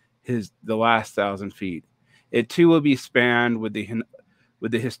 the last 1,000 feet. It too will be spanned with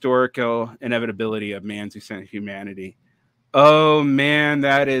the historical inevitability of man's descent to humanity. Oh man,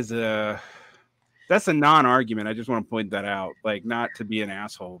 that's a non-argument. I just want to point that out, like not to be an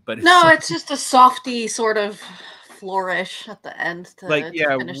asshole, but it's just a softy sort of flourish at the end to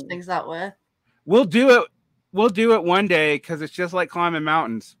finish things out with. We'll do it one day because it's just like climbing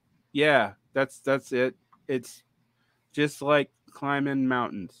mountains. Yeah, that's it. It's just like climbing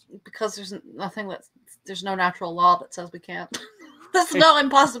mountains because there's no natural law that says we can't. There's no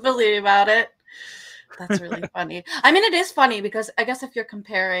impossibility about it. That's really funny. I mean, it is funny because I guess if you're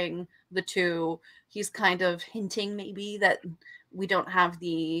comparing the two, he's kind of hinting maybe that we don't have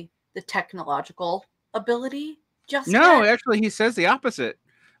the technological ability just no, yet. Actually, he says the opposite.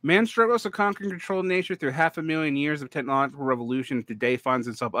 Man struggles to conquer and control nature through 500,000 years of technological revolution. Today finds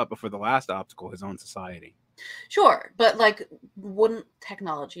himself up before the last obstacle, his own society. Sure, but like, wouldn't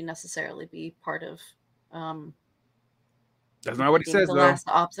technology necessarily be part of? That's not what he says, the though. Last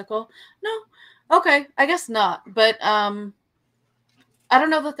obstacle? No. Okay, I guess not. But I don't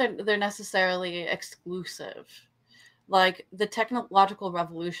know that they're necessarily exclusive. Like, the technological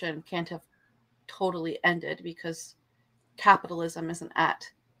revolution can't have totally ended because capitalism isn't at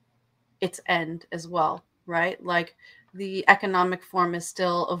its end as well, right? Like, the economic form is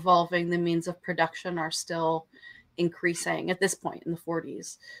still evolving. The means of production are still increasing at this point in the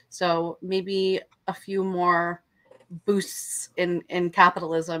 40s. So maybe a few more boosts in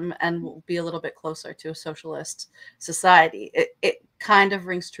capitalism and we'll be a little bit closer to a socialist society. It kind of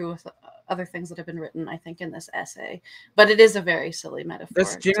rings true with other things that have been written, I think, in this essay. But it is a very silly metaphor.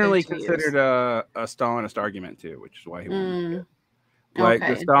 It's generally considered a Stalinist argument, too, which is why he won't do it. Like,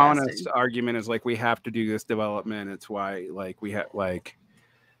 the Stalinist argument is like, we have to do this development. It's why, like, we have, like,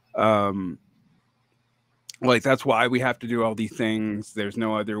 that's why we have to do all these things. There's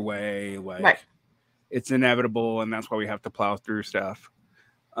no other way. Like, right. It's inevitable, and that's why we have to plow through stuff.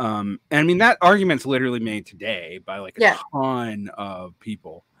 And I mean, that argument's literally made today by like a ton of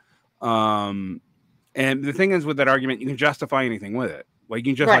people. And the thing is with that argument, you can justify anything with it. Like,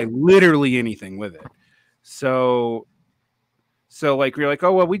 you can justify literally anything with it. So like, you're like,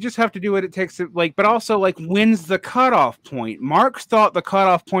 oh, well, we just have to do what it takes to, like, but also, like, when's the cutoff point? Marx thought the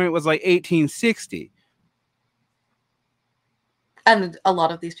cutoff point was like 1860. And a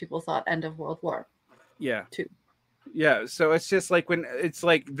lot of these people thought end of World War. Yeah. Too. Yeah. So it's just like when it's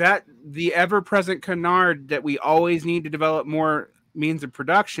like that, the ever-present canard that we always need to develop more means of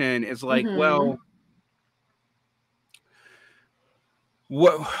production is like, well,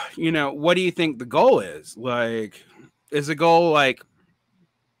 what do you think the goal is? Like, is the goal like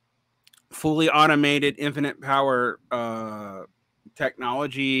fully automated, infinite power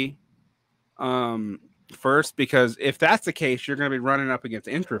technology first? Because if that's the case, you're going to be running up against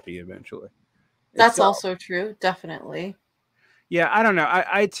entropy eventually. That's also true, definitely. Yeah, I don't know.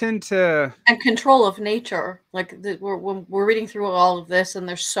 I tend to... And control of nature. Like, we're reading through all of this, and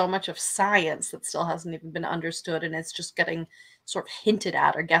there's so much of science that still hasn't even been understood, and it's just getting sort of hinted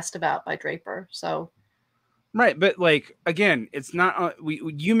at or guessed about by Draper. So... Right, but like, again, it's not...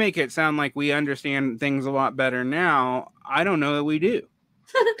 you make it sound like we understand things a lot better now. I don't know that we do.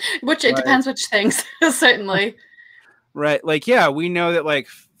 Which, it depends which things, certainly. Right, like, yeah, we know that, like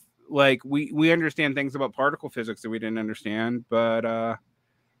like we understand things about particle physics that we didn't understand, but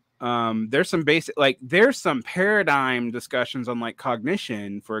there's some basic, like there's some paradigm discussions on like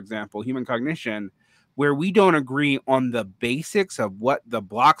cognition, for example, human cognition, where we don't agree on the basics of what the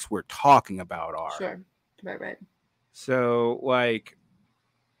blocks we're talking about are. Sure. Right. So like,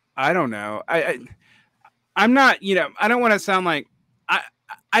 I don't know. I'm not, you know, I don't want to sound like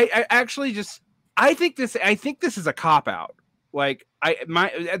I actually just I think this is a cop out. Like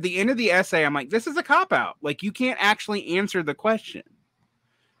at the end of the essay, I'm like, this is a cop out. Like you can't actually answer the question.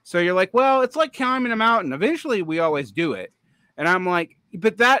 So you're like, well, it's like climbing a mountain. Eventually, we always do it. And I'm like,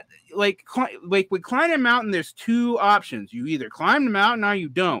 but that like with climbing a mountain, there's two options. You either climb the mountain or you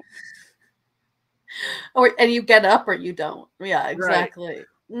don't. And you get up or you don't. Yeah, exactly.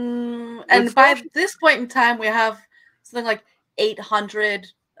 Right. And by this point in time, we have something like 800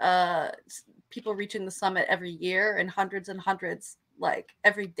 people reaching the summit every year, and hundreds like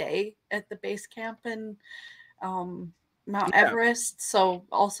every day at the base camp in Mount Everest. So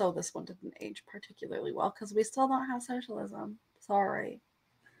also this one didn't age particularly well because we still don't have socialism. Sorry.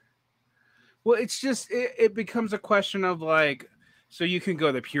 Well, it's just it becomes a question of like, so you can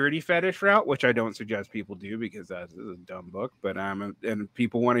go the purity fetish route, which I don't suggest people do because that's a dumb book. But and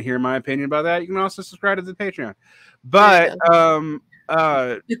people want to hear my opinion about that. You can also subscribe to the Patreon. But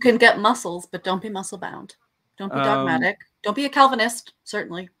you can get muscles, but don't be muscle bound. Don't be dogmatic. Don't be a Calvinist.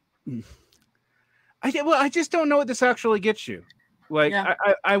 Certainly. I just don't know what this actually gets you. Like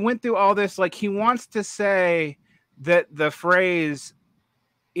I went through all this. Like he wants to say that the phrase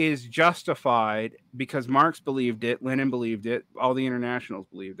is justified because Marx believed it, Lenin believed it, all the internationals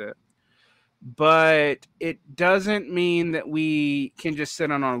believed it. But it doesn't mean that we can just sit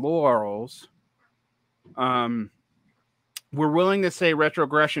on our laurels. We're willing to say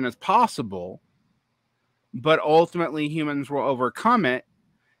retrogression is possible, but ultimately humans will overcome it.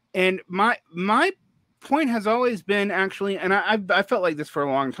 And my point has always been actually, and I felt like this for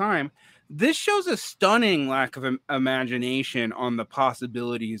a long time, this shows a stunning lack of imagination on the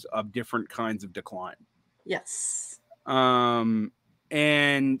possibilities of different kinds of decline. Yes. And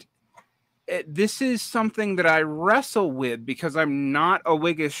this is something that I wrestle with because I'm not a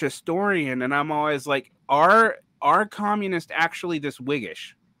Whiggish historian, and I'm always like, are communists actually this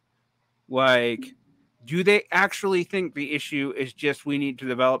Whiggish? Like, do they actually think the issue is just we need to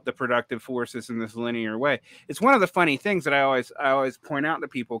develop the productive forces in this linear way? It's one of the funny things that I always point out to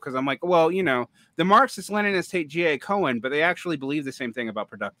people because I'm like, well, you know, the Marxist-Leninists hate G.A. Cohen, but they actually believe the same thing about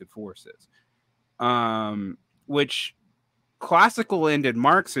productive forces, which classical-ended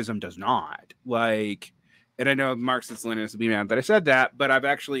Marxism does not. Like, and I know Marxist-Leninists will be mad that I said that, but I've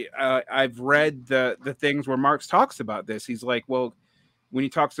actually I've read the things where Marx talks about this. He's like, well, when he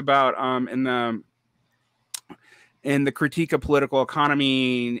talks about in the Critique of Political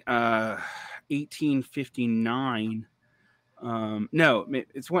Economy, 1859. No,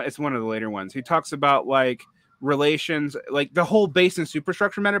 it's one of the later ones. He talks about like relations, like the whole base and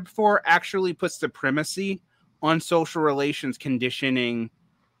superstructure metaphor actually puts the primacy on social relations conditioning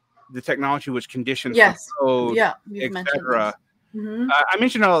the technology, which conditions the code, etc. I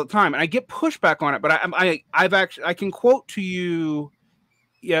mention it all the time, and I get pushback on it. But I can quote to you.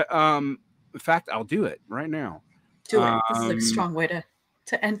 Yeah. In fact, I'll do it right now. Do it. This is a strong way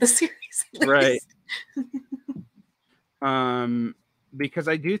to end the series. Right. Because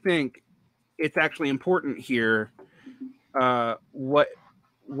I do think it's actually important here what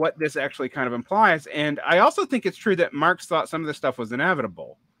this actually kind of implies. And I also think it's true that Marx thought some of this stuff was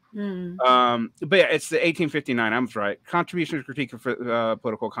inevitable. But yeah, it's the 1859. I'm right. Contribution to Critique of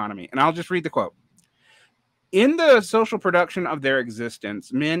Political Economy. And I'll just read the quote. In the social production of their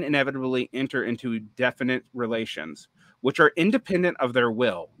existence, men inevitably enter into definite relations, which are independent of their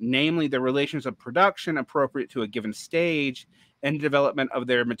will, namely the relations of production appropriate to a given stage and development of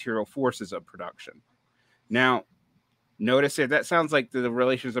their material forces of production. Now, notice here, that sounds like the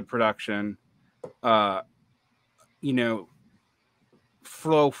relations of production,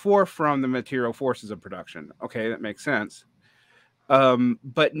 flow forth from the material forces of production. Okay, that makes sense.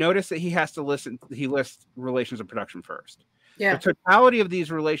 But notice that he lists relations of production first. Yeah. The totality of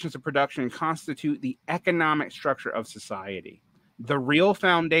these relations of production constitute the economic structure of society, the real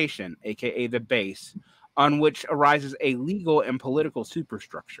foundation, aka the base, on which arises a legal and political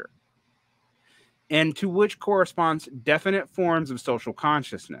superstructure, and to which corresponds definite forms of social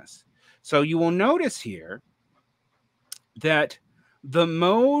consciousness. So you will notice here that the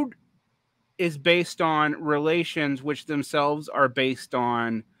mode is based on relations which themselves are based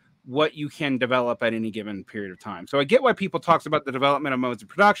on what you can develop at any given period of time. So I get why people talks about the development of modes of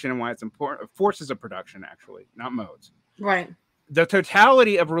production and why it's important, forces of production, actually, not modes. Right. the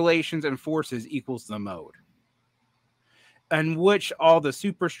totality of relations and forces equals the mode, and which all the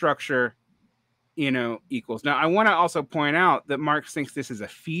superstructure, equals. Now, I want to also point out that Marx thinks this is a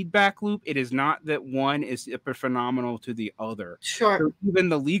feedback loop. It is not that one is epiphenomenal to the other. Sure. So even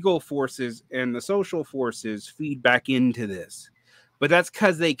the legal forces and the social forces feed back into this. But that's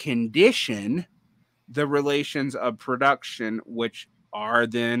because they condition the relations of production, which are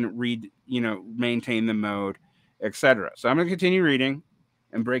then maintain the mode, etc. So I'm going to continue reading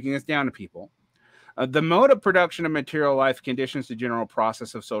and breaking this down to people. The mode of production of material life conditions the general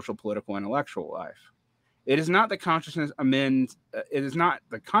process of social, political, intellectual life. It is not the consciousness of men. It is not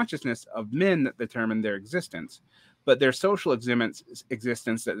the consciousness of men that determine their existence, but their social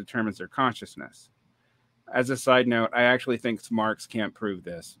existence that determines their consciousness. As a side note, I actually think Marx can't prove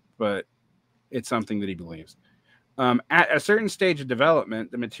this, but it's something that he believes. At a certain stage of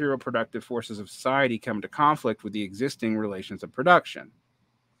development, the material productive forces of society come into conflict with the existing relations of production.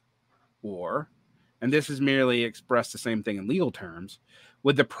 And this is merely expressed the same thing in legal terms,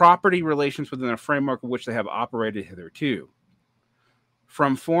 with the property relations within a framework of which they have operated hitherto.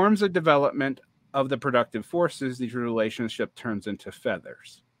 From forms of development of the productive forces, these relationship turns into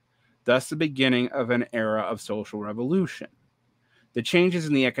feathers, thus the beginning of an era of social revolution. The changes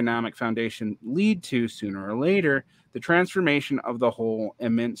in the economic foundation lead to, sooner or later, the transformation of the whole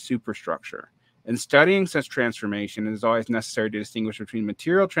immense superstructure. In studying such transformation, it is always necessary to distinguish between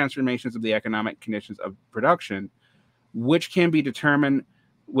material transformations of the economic conditions of production, which can be determined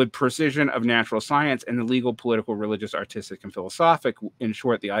with precision of natural science, and the legal, political, religious, artistic, and philosophic, in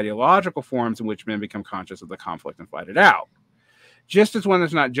short, the ideological forms in which men become conscious of the conflict and fight it out. Just as one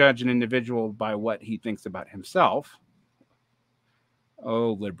does not judge an individual by what he thinks about himself.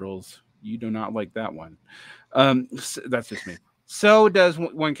 Oh, liberals, you do not like that one. That's just me. So does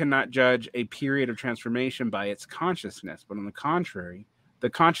one cannot judge a period of transformation by its consciousness, but on the contrary, the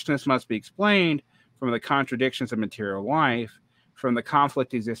consciousness must be explained from the contradictions of material life, from the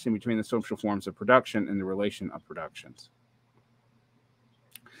conflict existing between the social forms of production and the relation of productions.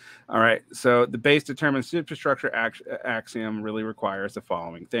 All right, so the base determined superstructure axiom really requires the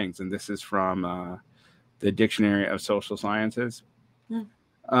following things, and this is from the Dictionary of Social Sciences.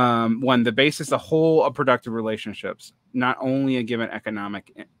 One, the base is the whole of productive relationships, not only a given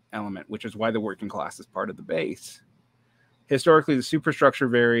economic element, which is why the working class is part of the base. Historically, the superstructure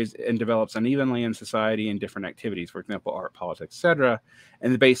varies and develops unevenly in society in different activities, for example, art, politics, etc.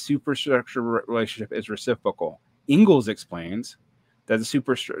 And the base superstructure relationship is reciprocal. Engels explains that the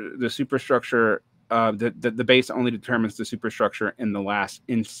superstructure, the base only determines the superstructure in the last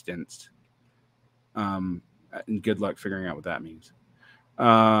instance. And good luck figuring out what that means.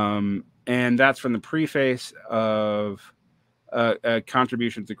 And that's from the preface of a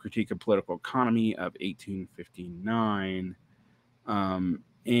contribution to critique of political economy of 1859.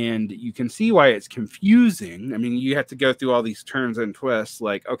 And you can see why it's confusing. I mean, you have to go through all these turns and twists.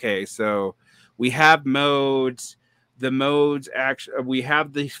 Like, okay, so we have modes. The modes actually, we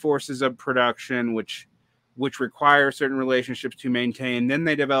have these forces of production, which require certain relationships to maintain. Then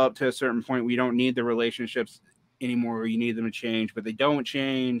they develop to a certain point. We don't need the relationships anymore. You need them to change, but they don't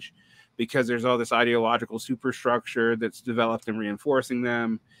change because there's all this ideological superstructure that's developed and reinforcing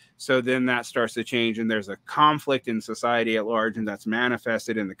them. So then that starts to change, and there's a conflict in society at large, and that's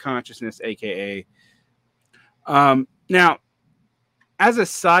manifested in the consciousness, aka. Now, as a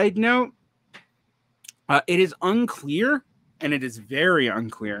side note, it is unclear, and it is very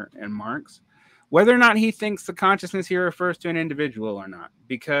unclear in Marx, whether or not he thinks the consciousness here refers to an individual or not,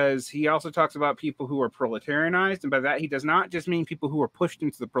 because he also talks about people who are proletarianized, and by that he does not just mean people who are pushed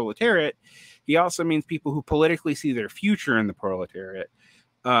into the proletariat. He also means people who politically see their future in the proletariat,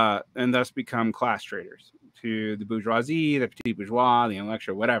 and thus become class traders to the bourgeoisie, the petit bourgeois, the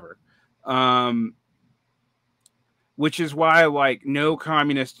intellectual, whatever. Which is why, like, no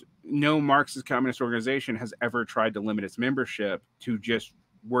Marxist communist organization has ever tried to limit its membership to just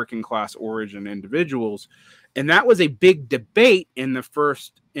working class origin individuals. And that was a big debate in the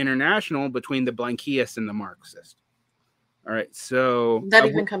first international between the Blanquists and the Marxists. All right, so that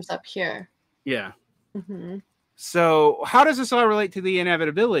even comes up here. Yeah. Mm-hmm. So how does this all relate to the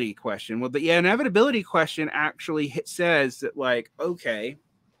inevitability question? Well, the inevitability question actually says that, like, okay,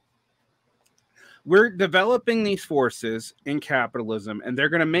 we're developing these forces in capitalism, and they're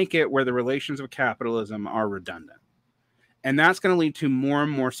going to make it where the relations of capitalism are redundant. And that's going to lead to more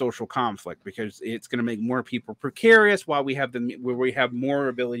and more social conflict, because it's going to make more people precarious while we have more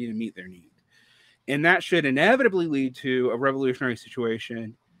ability to meet their need. And that should inevitably lead to a revolutionary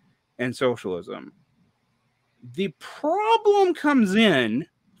situation and socialism. The problem comes in,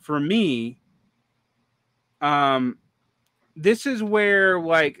 for me, this is where,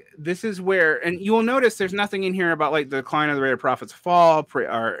 and you will notice there's nothing in here about like the decline of the rate of profits fall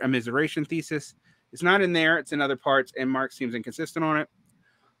or immiseration thesis. It's not in there. It's in other parts, and Marx seems inconsistent on it.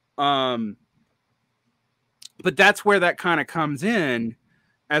 But that's where that kind of comes in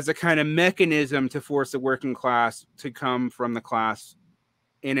as a kind of mechanism to force the working class to come from the class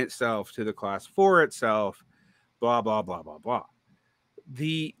in itself to the class for itself, blah, blah, blah, blah, blah.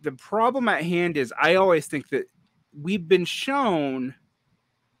 The problem at hand is I always think that we've been shown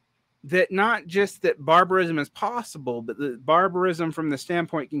that not just that barbarism is possible, but that barbarism from the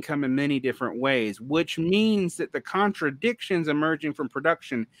standpoint can come in many different ways, which means that the contradictions emerging from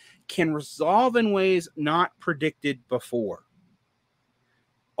production can resolve in ways not predicted before.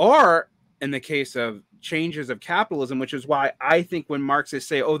 Or in the case of changes of capitalism, which is why I think when Marxists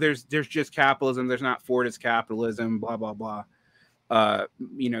say, oh, there's just capitalism, there's not Fordist capitalism, blah, blah, blah,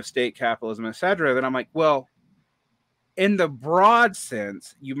 state capitalism, etc., then I'm like, well, in the broad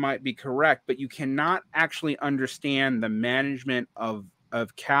sense, you might be correct, but you cannot actually understand the management of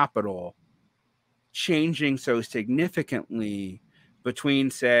capital changing so significantly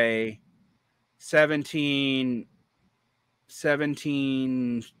between, say,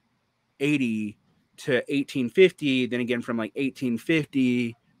 1780 to 1850, then again from like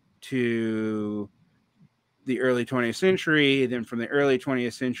 1850 to the early 20th century, then from the early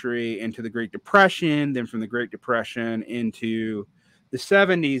 20th century into the Great Depression, then from the Great Depression into the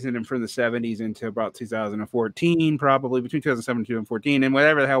 70s, and then from the 70s into about 2014, probably between 2007 and 2014, and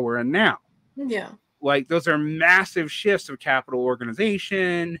whatever the hell we're in now. Yeah. Like, those are massive shifts of capital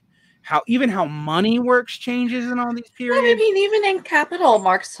organization, how money works changes in all these periods. I mean, even in Capital,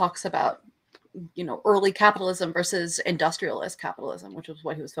 Marx talks about, early capitalism versus industrialist capitalism, which was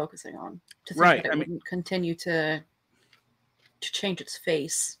what he was focusing on. To think that it wouldn't continue to change its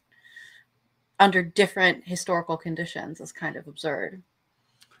face under different historical conditions is kind of absurd.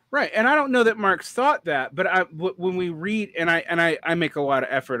 Right, and I don't know that Marx thought that, but when we read, and I make a lot of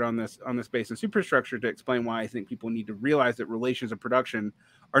effort on this base and superstructure to explain why I think people need to realize that relations of production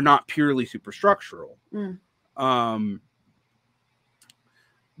are not purely superstructural.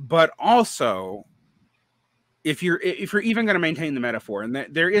 But also, if you're even going to maintain the metaphor, and I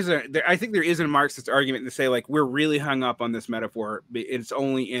think there is a Marxist argument to say, like, we're really hung up on this metaphor. It's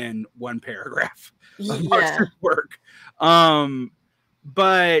only in one paragraph of Marx's work.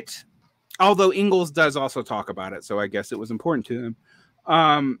 But although Engels does also talk about it, so I guess it was important to him.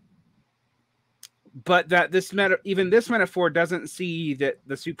 But that this metaphor doesn't see that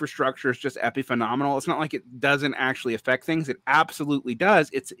the superstructure is just epiphenomenal. It's not like it doesn't actually affect things. It absolutely does.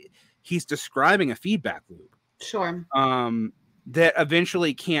 He's describing a feedback loop. Sure. That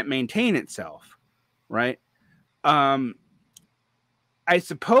eventually can't maintain itself, right? I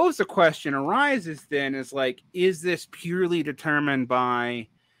suppose the question arises then is like, is this purely determined by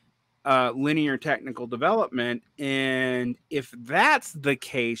linear technical development? And if that's the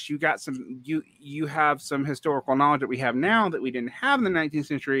case, you have some historical knowledge that we have now that we didn't have in the 19th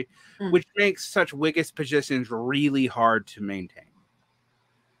century, which makes such Whiggist positions really hard to maintain.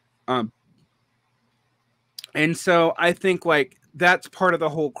 And so I think like that's part of the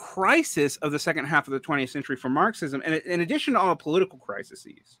whole crisis of the second half of the 20th century for Marxism. And in addition to all the political crises,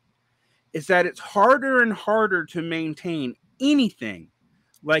 is that it's harder and harder to maintain anything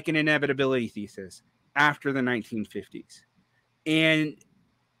like an inevitability thesis after the 1950s.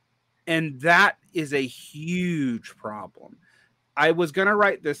 And that is a huge problem. I was going to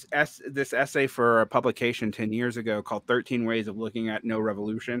write this essay for a publication 10 years ago called 13 Ways of Looking at No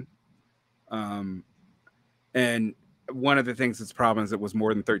Revolution. And one of the things that's the problem is it was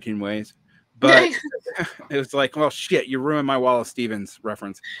more than 13 ways. But it was like, well, shit, you ruined my Wallace Stevens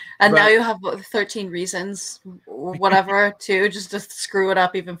reference. And now you have 13 reasons, whatever, just to screw it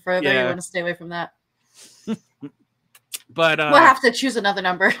up even further. Yeah. You want to stay away from that. But we'll have to choose another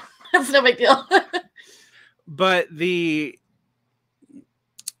number. That's no big deal. But the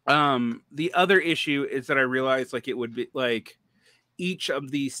other issue is that I realized like it would be like each of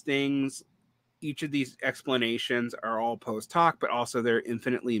these explanations are all post hoc, but also they're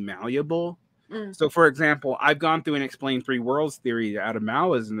infinitely malleable. So, for example, I've gone through and explained three worlds theory out of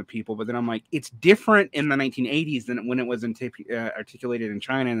Maoism to people, but then I'm like, it's different in the 1980s than when it was articulated in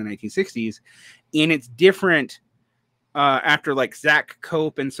China in the 1960s. And it's different after like Zach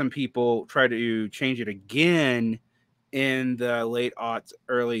Cope and some people try to change it again in the late aughts,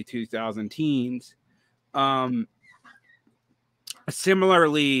 early 2010s.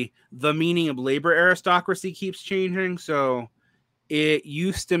 Similarly, the meaning of labor aristocracy keeps changing. So it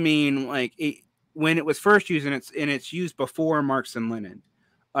used to mean like when it was first used, and it's used before Marx and Lenin.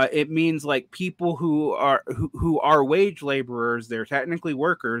 It means like people who are wage laborers, they're technically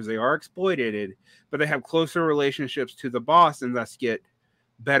workers, they are exploited, but they have closer relationships to the boss and thus get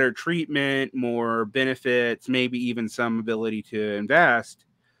better treatment, more benefits, maybe even some ability to invest,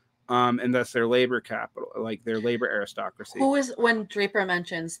 and thus their labor capital, like their labor aristocracy. Who is, when Draper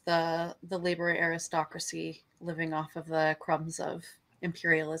mentions the labor aristocracy living off of the crumbs of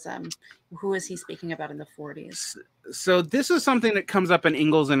imperialism, who is he speaking about in the 40s? So this is something that comes up in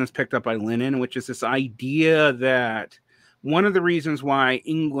Engels and is picked up by Lenin, which is this idea that one of the reasons why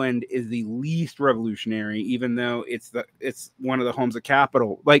England is the least revolutionary, even though it's one of the homes of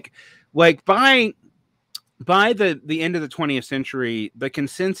capital, like by the end of the 20th century, the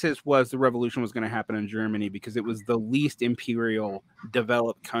consensus was the revolution was going to happen in Germany because it was the least imperial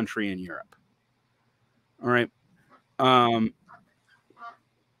developed country in Europe. All right. And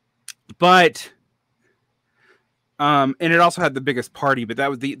it also had the biggest party, but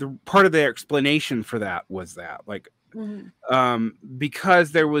that was the part of the explanation for that was that, like,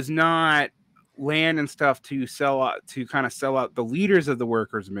 because there was not land and stuff to sell out, to kind of sell out the leaders of the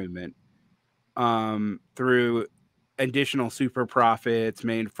workers' movement through additional super profits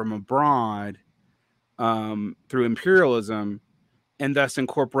made from abroad through imperialism, and thus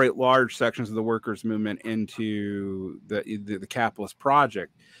incorporate large sections of the workers' movement into the capitalist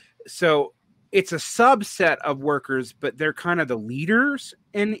project. So it's a subset of workers, but they're kind of the leaders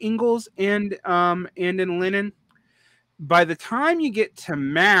in Engels and in Lenin. By the time you get to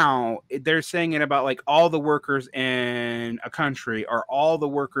Mao, they're saying it about like all the workers in a country or all the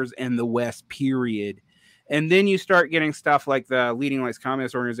workers in the West, period. And then you start getting stuff like the leading like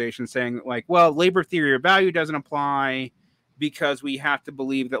communist organizations saying like, well, labor theory of value doesn't apply because we have to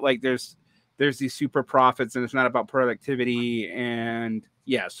believe that like there's these super profits and it's not about productivity. And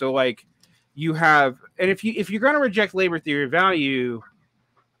yeah, so like you have, and if you're going to reject labor theory of value,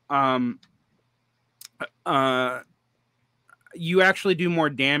 you actually do more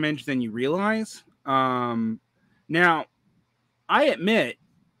damage than you realize. Now, I admit,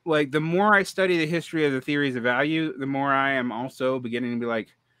 like, the more I study the history of the theories of value, the more I am also beginning to be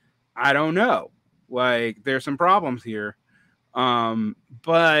like, I don't know. Like, there's some problems here. And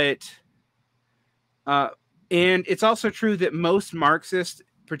it's also true that most Marxists,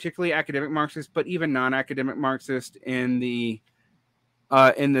 particularly academic Marxists, but even non-academic Marxists in the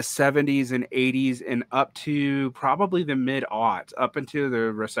 70s and 80s and up to probably the mid-aughts, up into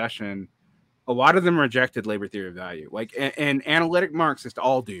the recession, a lot of them rejected labor theory of value. Like, and analytic Marxists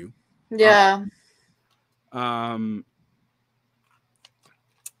all do. Yeah.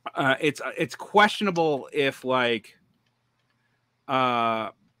 It's questionable if like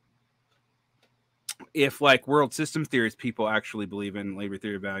world system theorists people actually believe in labor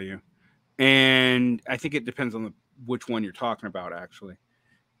theory of value. And I think it depends on which one you're talking about, actually.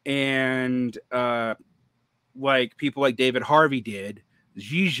 And like people like David Harvey did,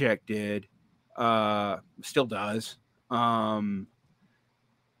 Zizek did, still does. But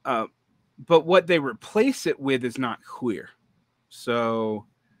what they replace it with is not clear. So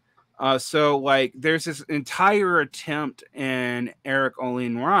like there's this entire attempt in Eric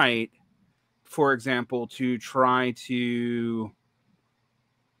Olin Wright, for example, to try to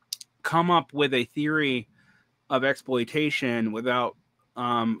come up with a theory of exploitation without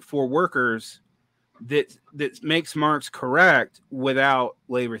for workers that makes Marx correct without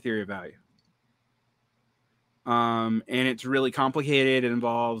labor theory of value. And it's really complicated. It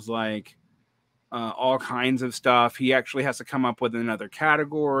involves like all kinds of stuff. He actually has to come up with another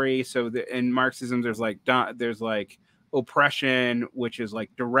category. So in Marxism, there's like oppression, which is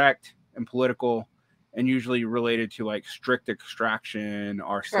like direct and political, and usually related to like strict extraction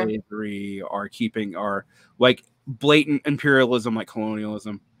or slavery or keeping or like blatant imperialism, like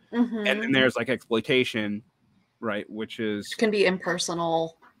colonialism. Mm-hmm. And then there's like exploitation, right, which can be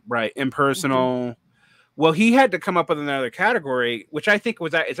impersonal. Right, impersonal. Mm-hmm. Well, he had to come up with another category, which I think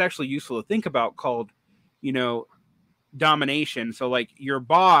it's actually useful to think about, called, domination. So like your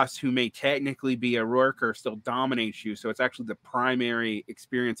boss, who may technically be a worker, still dominates you. So it's actually the primary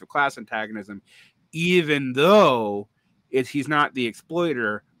experience of class antagonism, even though he's not the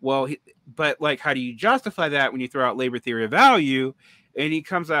exploiter. Well, but like, how do you justify that when you throw out labor theory of value? And he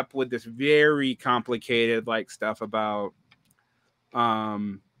comes up with this very complicated like stuff about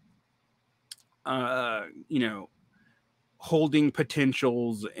holding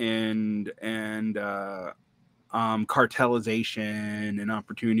potentials and cartelization and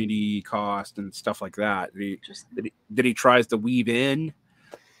opportunity cost and stuff like that that he tries to weave in.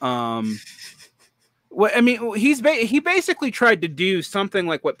 Well, I mean, he basically tried to do something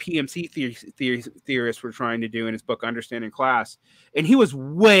like what PMC theorists were trying to do in his book Understanding Class, and he was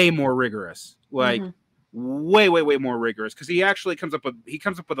way more rigorous, like way more rigorous, because he actually comes up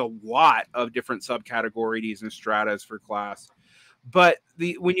with a lot of different subcategories and stratas for class. But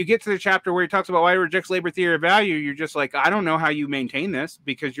when you get to the chapter where he talks about why he rejects labor theory of value, you're just like, I don't know how you maintain this,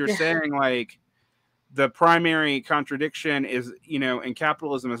 because you're saying like the primary contradiction is, in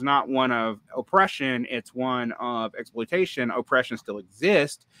capitalism is not one of oppression, it's one of exploitation. Oppression still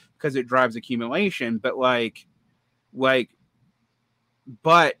exists because it drives accumulation, but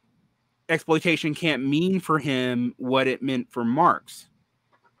exploitation can't mean for him what it meant for Marx.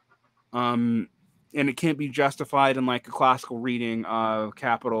 And it can't be justified in like a classical reading of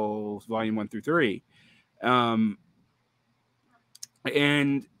Capital Volume 1 through 3. And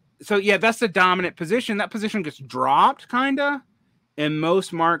so, yeah, that's the dominant position. That position gets dropped, kind of, in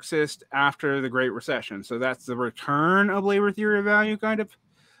most Marxists after the Great Recession. So that's the return of labor theory of value, kind of.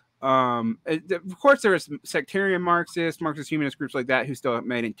 Of course, there is sectarian Marxist humanist groups like that who still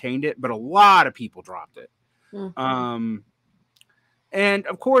maintained it, but a lot of people dropped it. And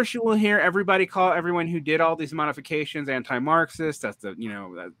of course, you will hear everybody call everyone who did all these modifications anti-Marxist. That's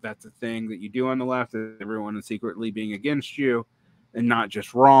that's the thing that you do on the left. Everyone is secretly being against you, and not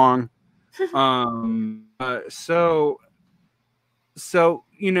just wrong. So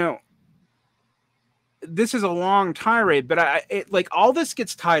this is a long tirade, but like all this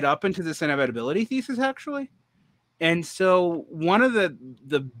gets tied up into this inevitability thesis, actually. And so one of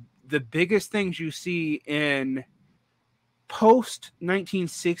the biggest things you see in post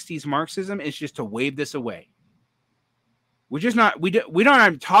 1960s Marxism is just to wave this away. We don't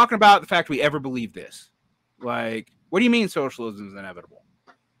even talking about the fact we ever believed this. Like, what do you mean socialism is inevitable?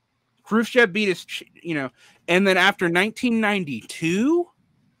 Khrushchev beat us, and then after 1992,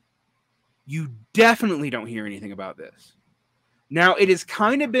 you definitely don't hear anything about this. Now, it has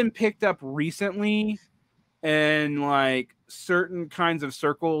kind of been picked up recently in like certain kinds of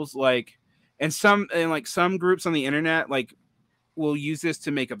circles, and some groups on the internet like will use this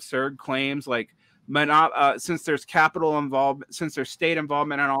to make absurd claims, like since there's capital involvement, since there's state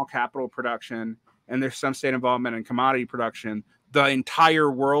involvement in all capital production, and there's some state involvement in commodity production, the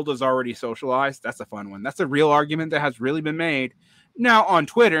entire world is already socialized. That's a fun one. That's a real argument that has really been made now on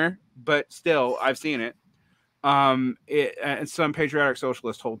Twitter, but still, I've seen it. And some patriotic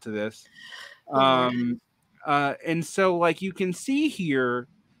socialists hold to this. And so, like, you can see here,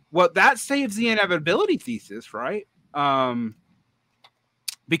 that saves the inevitability thesis, right?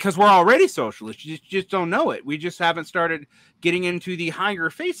 Because we're already socialists. You just don't know it. We just haven't started getting into the higher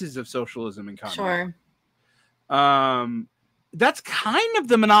phases of socialism and communism. Sure. That's kind of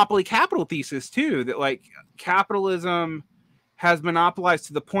the monopoly capital thesis, too, that, like, capitalism has monopolized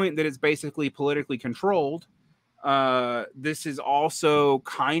to the point that it's basically politically controlled. This is also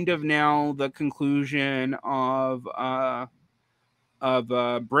kind of now the conclusion of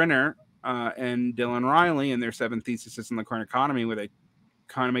Brenner and Dylan Riley and their 7 theses in the current economy, where they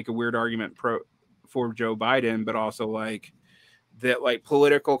kind of make a weird argument for Joe Biden, but also like that, like,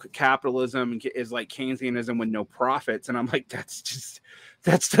 political capitalism is like Keynesianism with no profits. And I'm like, that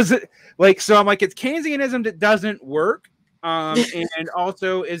doesn't, like, so I'm like, it's Keynesianism that doesn't work. And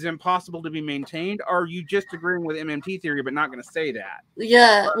also is impossible to be maintained. Are you just agreeing with MMT theory, but not going to say that?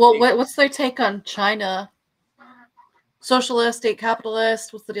 Yeah. Well, what's their take on China? Socialist, state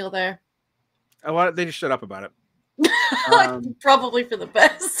capitalist. What's the deal there? They just shut up about it. Probably for the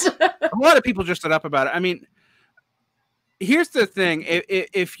best. A lot of people just shut up about it. I mean, here's the thing.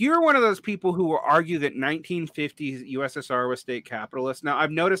 If you're one of those people who will argue that 1950s USSR was state capitalist, now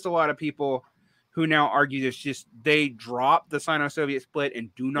I've noticed a lot of people who now argue this, just they drop the Sino-Soviet split and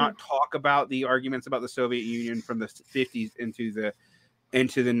do not talk about the arguments about the Soviet Union from the 50s into the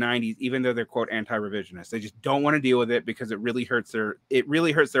 90s, even though they're, quote, anti-revisionist. They just don't want to deal with it because it really hurts their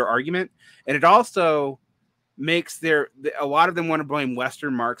argument. And it also makes a lot of them want to blame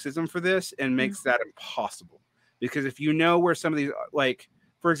Western Marxism for this, and makes that impossible. Because if you know where some of these, like,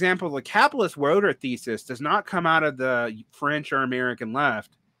 for example, the capitalist Roeder thesis does not come out of the French or American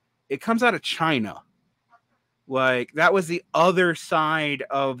left. It comes out of China. Like, that was the other side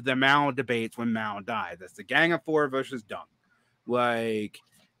of the Mao debates when Mao died. That's the Gang of Four versus Deng. Like,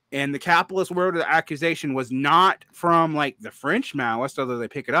 and the capitalist world of the accusation was not from, like, the French Maoists, although they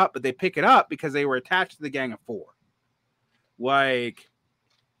pick it up, but they pick it up because they were attached to the Gang of Four. Like,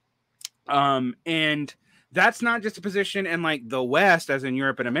 and that's not just a position in, like, the West, as in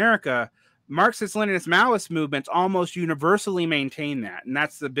Europe and America. Marxist, Leninist, Maoist movements almost universally maintain that. And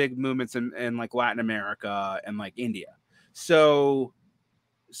that's the big movements in like Latin America and like India. So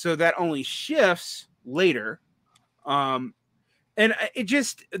that only shifts later. And it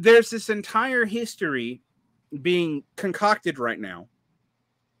just, there's this entire history being concocted right now.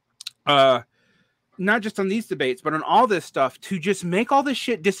 Not just on these debates, but on all this stuff to just make all this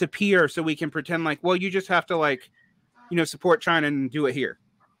shit disappear so we can pretend like, well, you just have to like, you know, support China and do it here.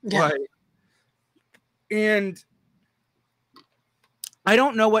 Yeah. Like, and I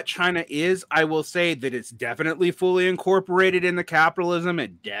don't know what China is. I will say that it's definitely fully incorporated into capitalism.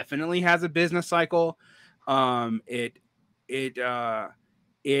 It definitely has a business cycle. It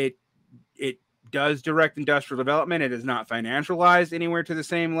does direct industrial development. It is not financialized anywhere to the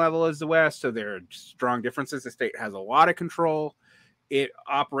same level as the West. So there are strong differences. The state has a lot of control. It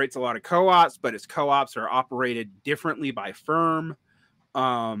operates a lot of co-ops, but its co-ops are operated differently by firm.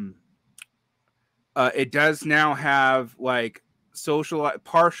 It does now have like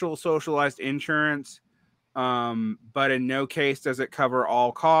partial socialized insurance, but in no case does it cover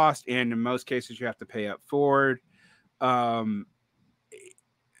all costs, and in most cases you have to pay up forward.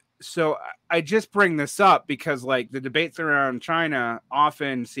 So I just bring this up because like the debates around China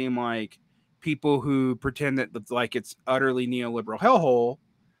often seem like people who pretend that like it's utterly neoliberal hellhole,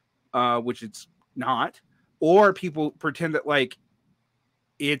 which it's not, or people pretend that like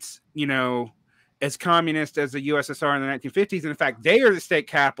it's, you know, as communist as the USSR in the 1950s. And in fact, they are the state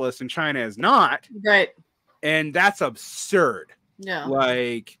capitalists and China is not. Right. And that's absurd. Yeah.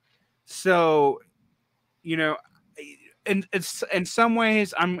 Like, so, you know, in some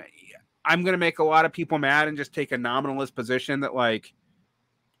ways, I'm going to make a lot of people mad and just take a nominalist position that like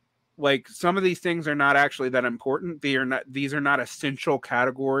some of these things are not actually that important. These are not essential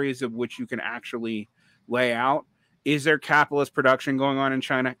categories of which you can actually lay out. Is there capitalist production going on in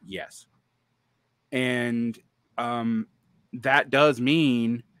China? Yes. And that does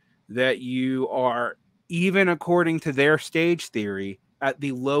mean that you are, even according to their stage theory, at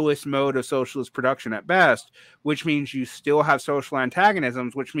the lowest mode of socialist production at best, which means you still have social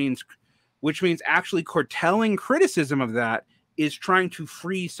antagonisms, which means actually curtailing criticism of that is trying to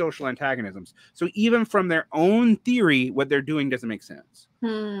free social antagonisms. So even from their own theory, what they're doing doesn't make sense.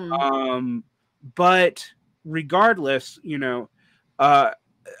 But regardless, you know,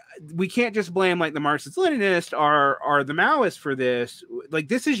 we can't just blame like the Marxist-Leninists or the Maoists for this. Like,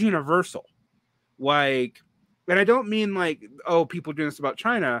 this is universal. Like, and I don't mean like, oh, people doing this about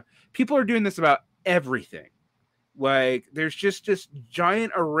China. People are doing this about everything. Like, there's just this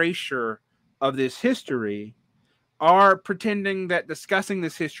giant erasure of this history, are pretending that discussing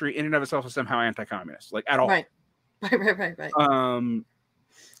this history in and of itself is somehow anti-communist, like at all. Right.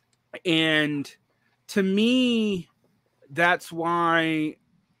 And to me, that's why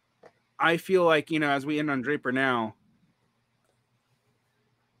I feel like, you know, as we end on Draper now,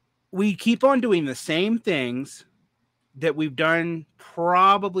 we keep on doing the same things that we've done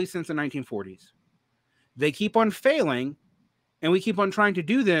probably since the 1940s. They keep on failing, and we keep on trying to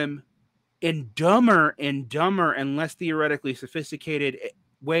do them in dumber and less theoretically sophisticated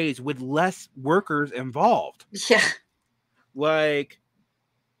ways with less workers involved. Yeah. Like,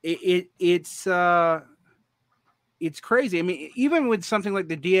 it's crazy. I mean, even with something like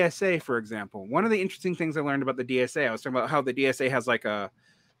the DSA, for example, one of the interesting things I learned about the DSA, I was talking about how the DSA has like a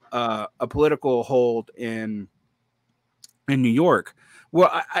political hold in New York.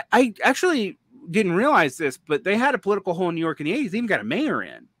 Well, I actually didn't realize this, but they had a political hold in New York in the 80s. They even got a mayor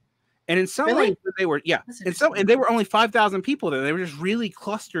in. And in some ways they were, and they were only 5,000 people there. They were just really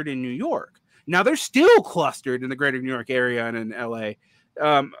clustered in New York. Now they're still clustered in the greater New York area and in LA.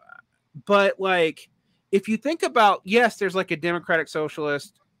 But like, if you think about, yes, there's like a Democratic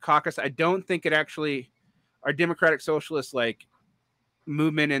Socialist caucus. I don't think it actually, our Democratic Socialist like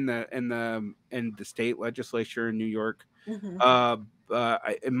movement in the state legislature in New York.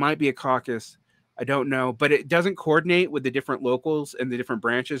 It might be a caucus. I don't know, but it doesn't coordinate with the different locals and the different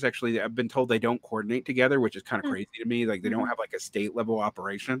branches. Actually, I've been told they don't coordinate together, which is kind of crazy to me. Like, they don't have like a state level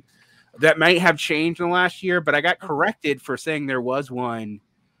operation. That might have changed in the last year, but I got corrected for saying there was one,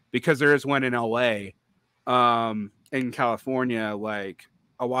 because there is one in LA, in California, like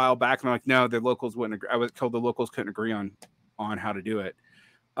a while back. And I'm like, no, the locals wouldn't agree. I was told the locals couldn't agree on how to do it.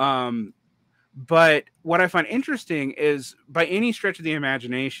 But what I find interesting is, by any stretch of the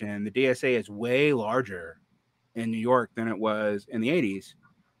imagination, the DSA is way larger in New York than it was in the 80s.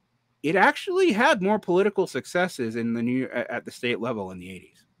 It actually had more political successes at the state level in the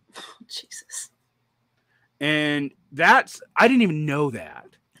 80s. Oh, Jesus. And I didn't even know that.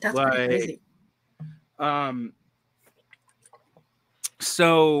 That's pretty crazy.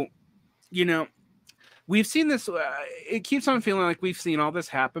 So, you know, we've seen this. It keeps on feeling like we've seen all this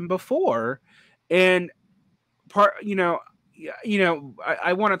happen before, and you know,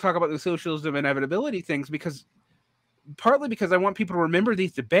 I want to talk about the socialism inevitability things because partly because I want people to remember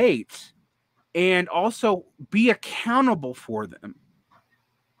these debates and also be accountable for them.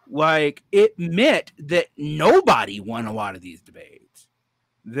 Like, admit that nobody won a lot of these debates.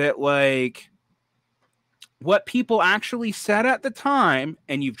 That, like, what people actually said at the time,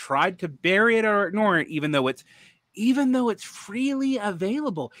 and you've tried to bury it or ignore it, even though it's freely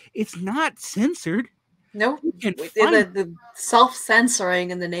available. It's not censored. No, You can find the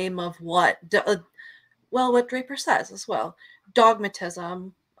self-censoring in the name of what? Well, what Draper says as well.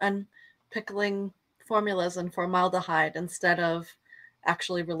 Dogmatism and pickling formulas and formaldehyde instead of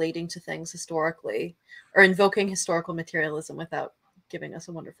actually relating to things historically or invoking historical materialism without giving us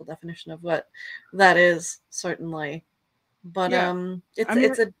a wonderful definition of what that is, certainly. But Yeah.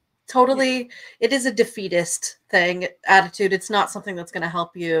 it's a totally, it is a defeatist attitude. It's not something that's going to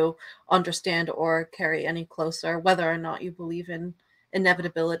help you understand or carry any closer, whether or not you believe in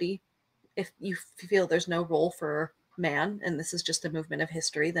inevitability. If you feel there's no role for man and this is just a movement of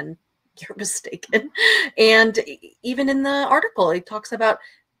history, then you're mistaken. And even in the article, it talks about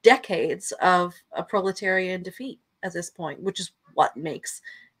decades of a proletarian defeat at this point, which is what makes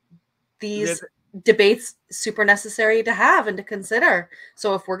these debates super necessary to have and to consider.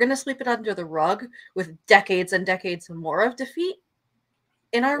 So if we're going to sweep it under the rug with decades and decades more of defeat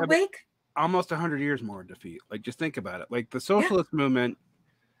in our wake, almost 100 years more of defeat. Like, just think about it. Like, the socialist movement,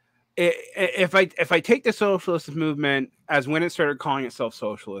 if I take the socialist movement as when it started calling itself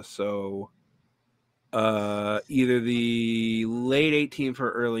socialist, so either the late 18th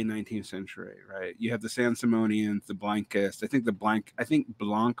or early 19th century, right? You have the Saint-Simonians, the Blanquists. I think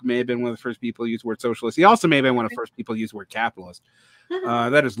Blanc may have been one of the first people who used the word socialist. He also may have been one of the first people who used the word capitalist.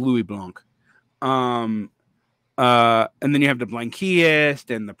 That is Louis Blanc. And then you have the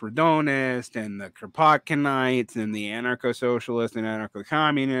Blanquist and the Proudhonist and the Kropotkinnites and the anarcho-socialists and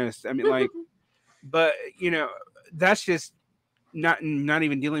anarcho-communists. I mean, like, but, you know, that's just not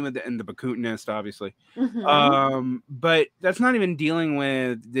even dealing with the Bakuninist, obviously. But that's not even dealing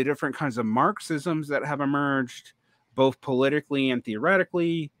with the different kinds of Marxisms that have emerged, both politically and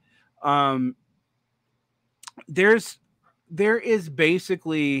theoretically. There is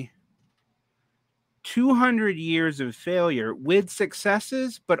basically 200 years of failure with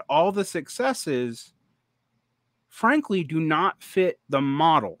successes, but all the successes, frankly, do not fit the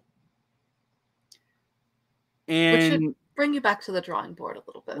model. And which should bring you back to the drawing board a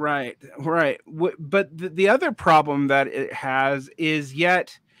little bit. Right. But the other problem that it has is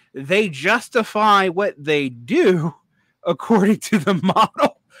yet they justify what they do according to the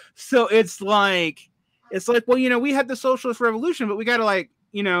model. So it's like, well, you know, we had the socialist revolution, but we got to, like,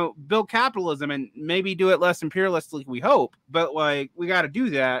 you know, build capitalism and maybe do it less imperialistically, we hope. But, like, we got to do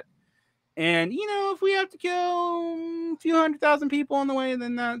that. And, you know, if we have to kill a few 100,000 people on the way,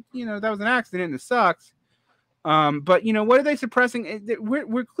 then that, you know, that was an accident and it sucks. But, you know, what are they suppressing?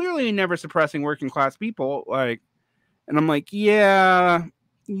 We're clearly never suppressing working class people. Like, and I'm like, yeah,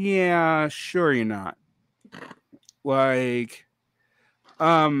 sure you're not. Like,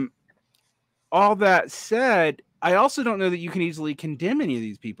 all that said, I also don't know that you can easily condemn any of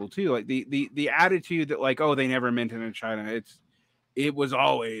these people too. Like the attitude that, like, oh, they never meant it in China. It was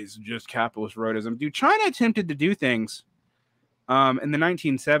always just capitalist roadism. Dude, China attempted to do things in the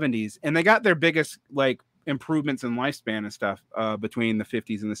 1970s, and they got their biggest, like, improvements in lifespan and stuff between the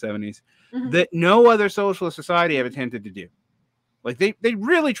 50s and the 70s that no other socialist society have attempted to do. Like, they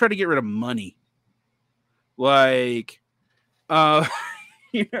really try to get rid of money. Like,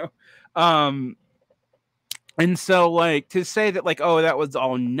 you know, and so, like, to say that, like, oh, that was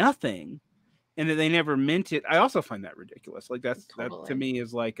all nothing and that they never meant it, I also find that ridiculous. Like, that to me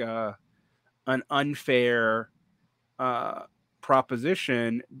is like an unfair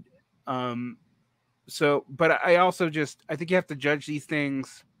proposition. So, but I also I think you have to judge these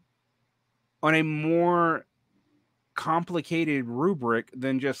things on a more complicated rubric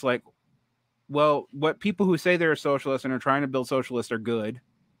than just like, well, what people who say they're socialists and are trying to build socialists are good.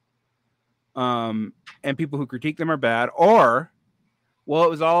 And people who critique them are bad, or, well, it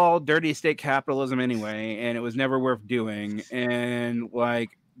was all dirty state capitalism anyway, and it was never worth doing. And,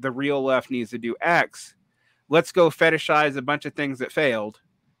 like, the real left needs to do X. Let's go fetishize a bunch of things that failed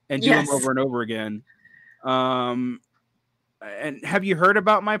and do them over and over again. And have you heard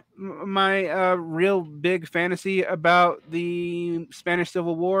about my real big fantasy about the Spanish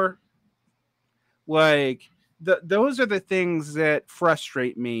Civil War? Like, those are the things that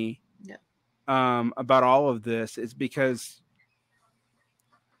frustrate me about all of this, is because,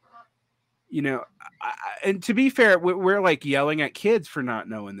 you know, and to be fair, we're like yelling at kids for not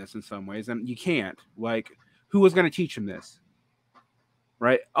knowing this in some ways, and you can't. Like, who was going to teach them this?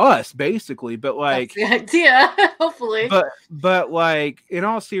 right? Us, basically. But like, that's the idea. Hopefully, but like, in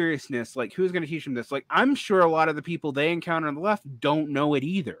all seriousness, like, who's going to teach them this? Like, I'm sure a lot of the people they encounter on the left don't know it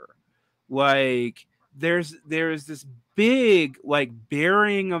either. Like, there's this big like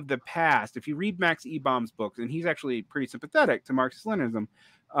burying of the past. If you read Max Ebaum's books, and he's actually pretty sympathetic to Marxist-Leninism,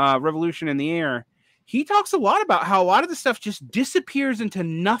 Revolution in the Air, he talks a lot about how a lot of the stuff just disappears into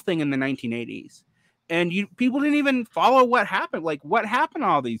nothing in the 1980s. And people didn't even follow what happened. Like, what happened to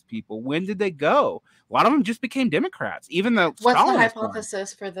all these people? When did they go? A lot of them just became Democrats. Even the what's the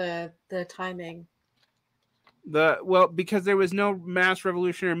hypothesis for the timing? Well, because there was no mass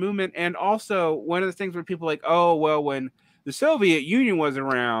revolutionary movement, and also one of the things where people are like, oh well, when the Soviet Union was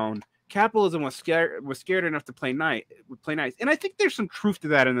around, capitalism was scared enough to play nice. And I think there's some truth to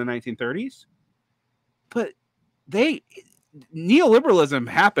that in the 1930s. But neoliberalism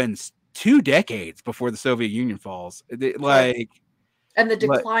happens 2 decades before the Soviet Union falls. And the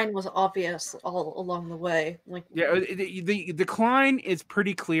decline was obvious all along the way. Like, yeah, the decline is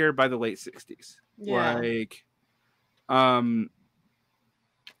pretty clear by the late 60s. Yeah. Like, I mean,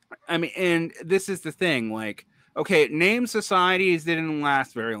 and this is the thing. Like, okay, named societies didn't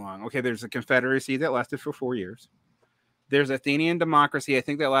last very long. Okay, there's a Confederacy that lasted for 4 years. There's Athenian democracy. I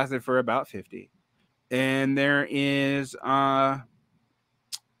think that lasted for about 50. And there is the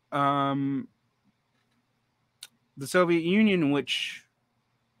Soviet Union, which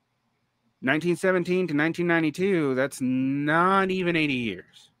 1917 to 1992, that's not even 80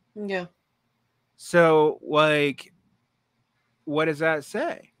 years. Yeah. So, like, what does that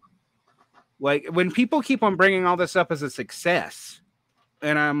say? Like, when people keep on bringing all this up as a success,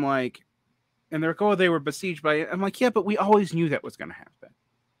 and I'm like, and they're like, oh, they were besieged by it. I'm like, yeah, but we always knew that was going to happen.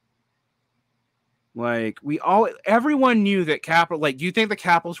 Like, everyone knew that do you think the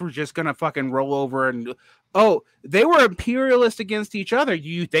capitals were just going to fucking roll over and, oh, they were imperialist against each other. Do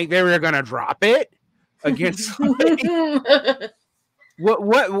you think they were going to drop it against,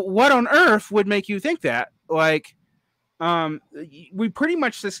 what on earth would make you think that? Like, we pretty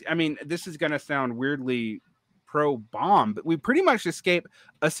much this is going to sound weirdly pro-bomb, but we pretty much escaped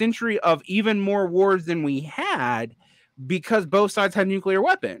a century of even more wars than we had because both sides had nuclear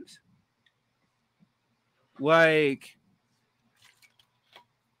weapons. Like,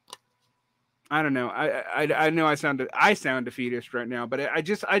 I don't know. I know I sound defeatist right now, but I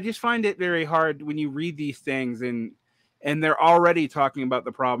just find it very hard when you read these things and they're already talking about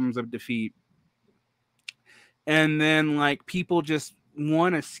the problems of defeat, and then like people just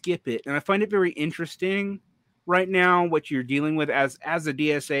want to skip it. And I find it very interesting right now what you're dealing with as the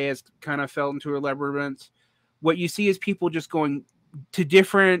DSA has kind of fell into irreverence. What you see is people just going to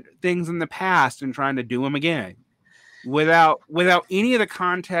different things in the past and trying to do them again without any of the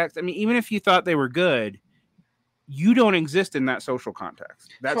context. I mean, even if you thought they were good, you don't exist in that social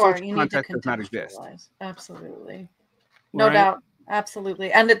context. That social context does not exist. Absolutely. No doubt.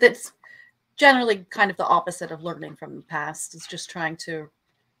 Absolutely. And it's generally kind of the opposite of learning from the past. It's just trying to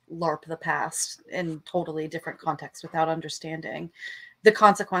LARP the past in totally different context without understanding the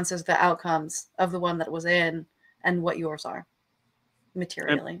consequences, the outcomes of the one that was in and what yours are.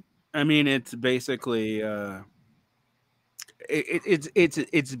 Materially. I mean, it's basically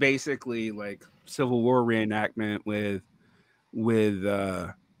it's basically like Civil War reenactment with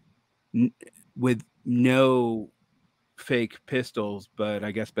no fake pistols, but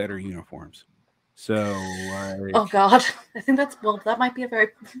I guess better uniforms. So oh god, I think that might be a very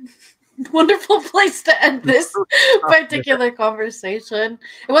wonderful place to end this particular conversation.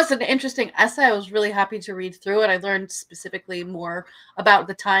 It was an interesting essay. I was really happy to read through it. I learned specifically more about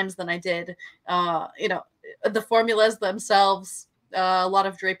the times than I did, the formulas themselves, a lot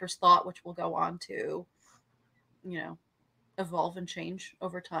of Draper's thought, which will go on to, evolve and change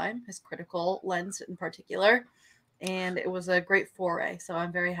over time, his critical lens in particular. And it was a great foray. So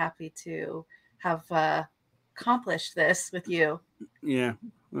I'm very happy to have accomplished this with you. Yeah.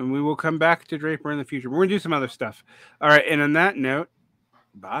 And we will come back to Draper in the future. We're going to do some other stuff. All right. And on that note,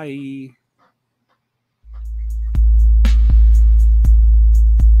 bye.